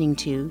listening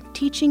to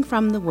Teaching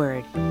from the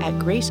Word at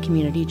Grace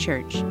Community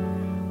Church.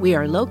 We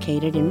are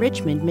located in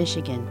Richmond,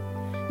 Michigan.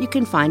 You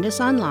can find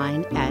us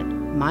online at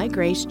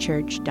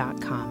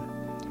mygracechurch.com.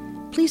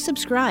 Please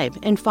subscribe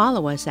and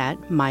follow us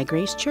at My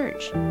Grace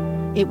Church.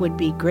 It would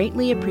be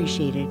greatly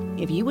appreciated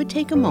if you would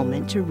take a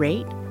moment to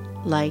rate,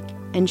 like,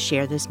 and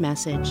share this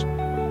message.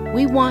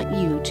 We want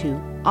you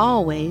to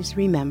always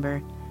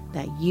remember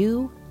that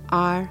you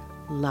are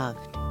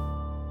loved.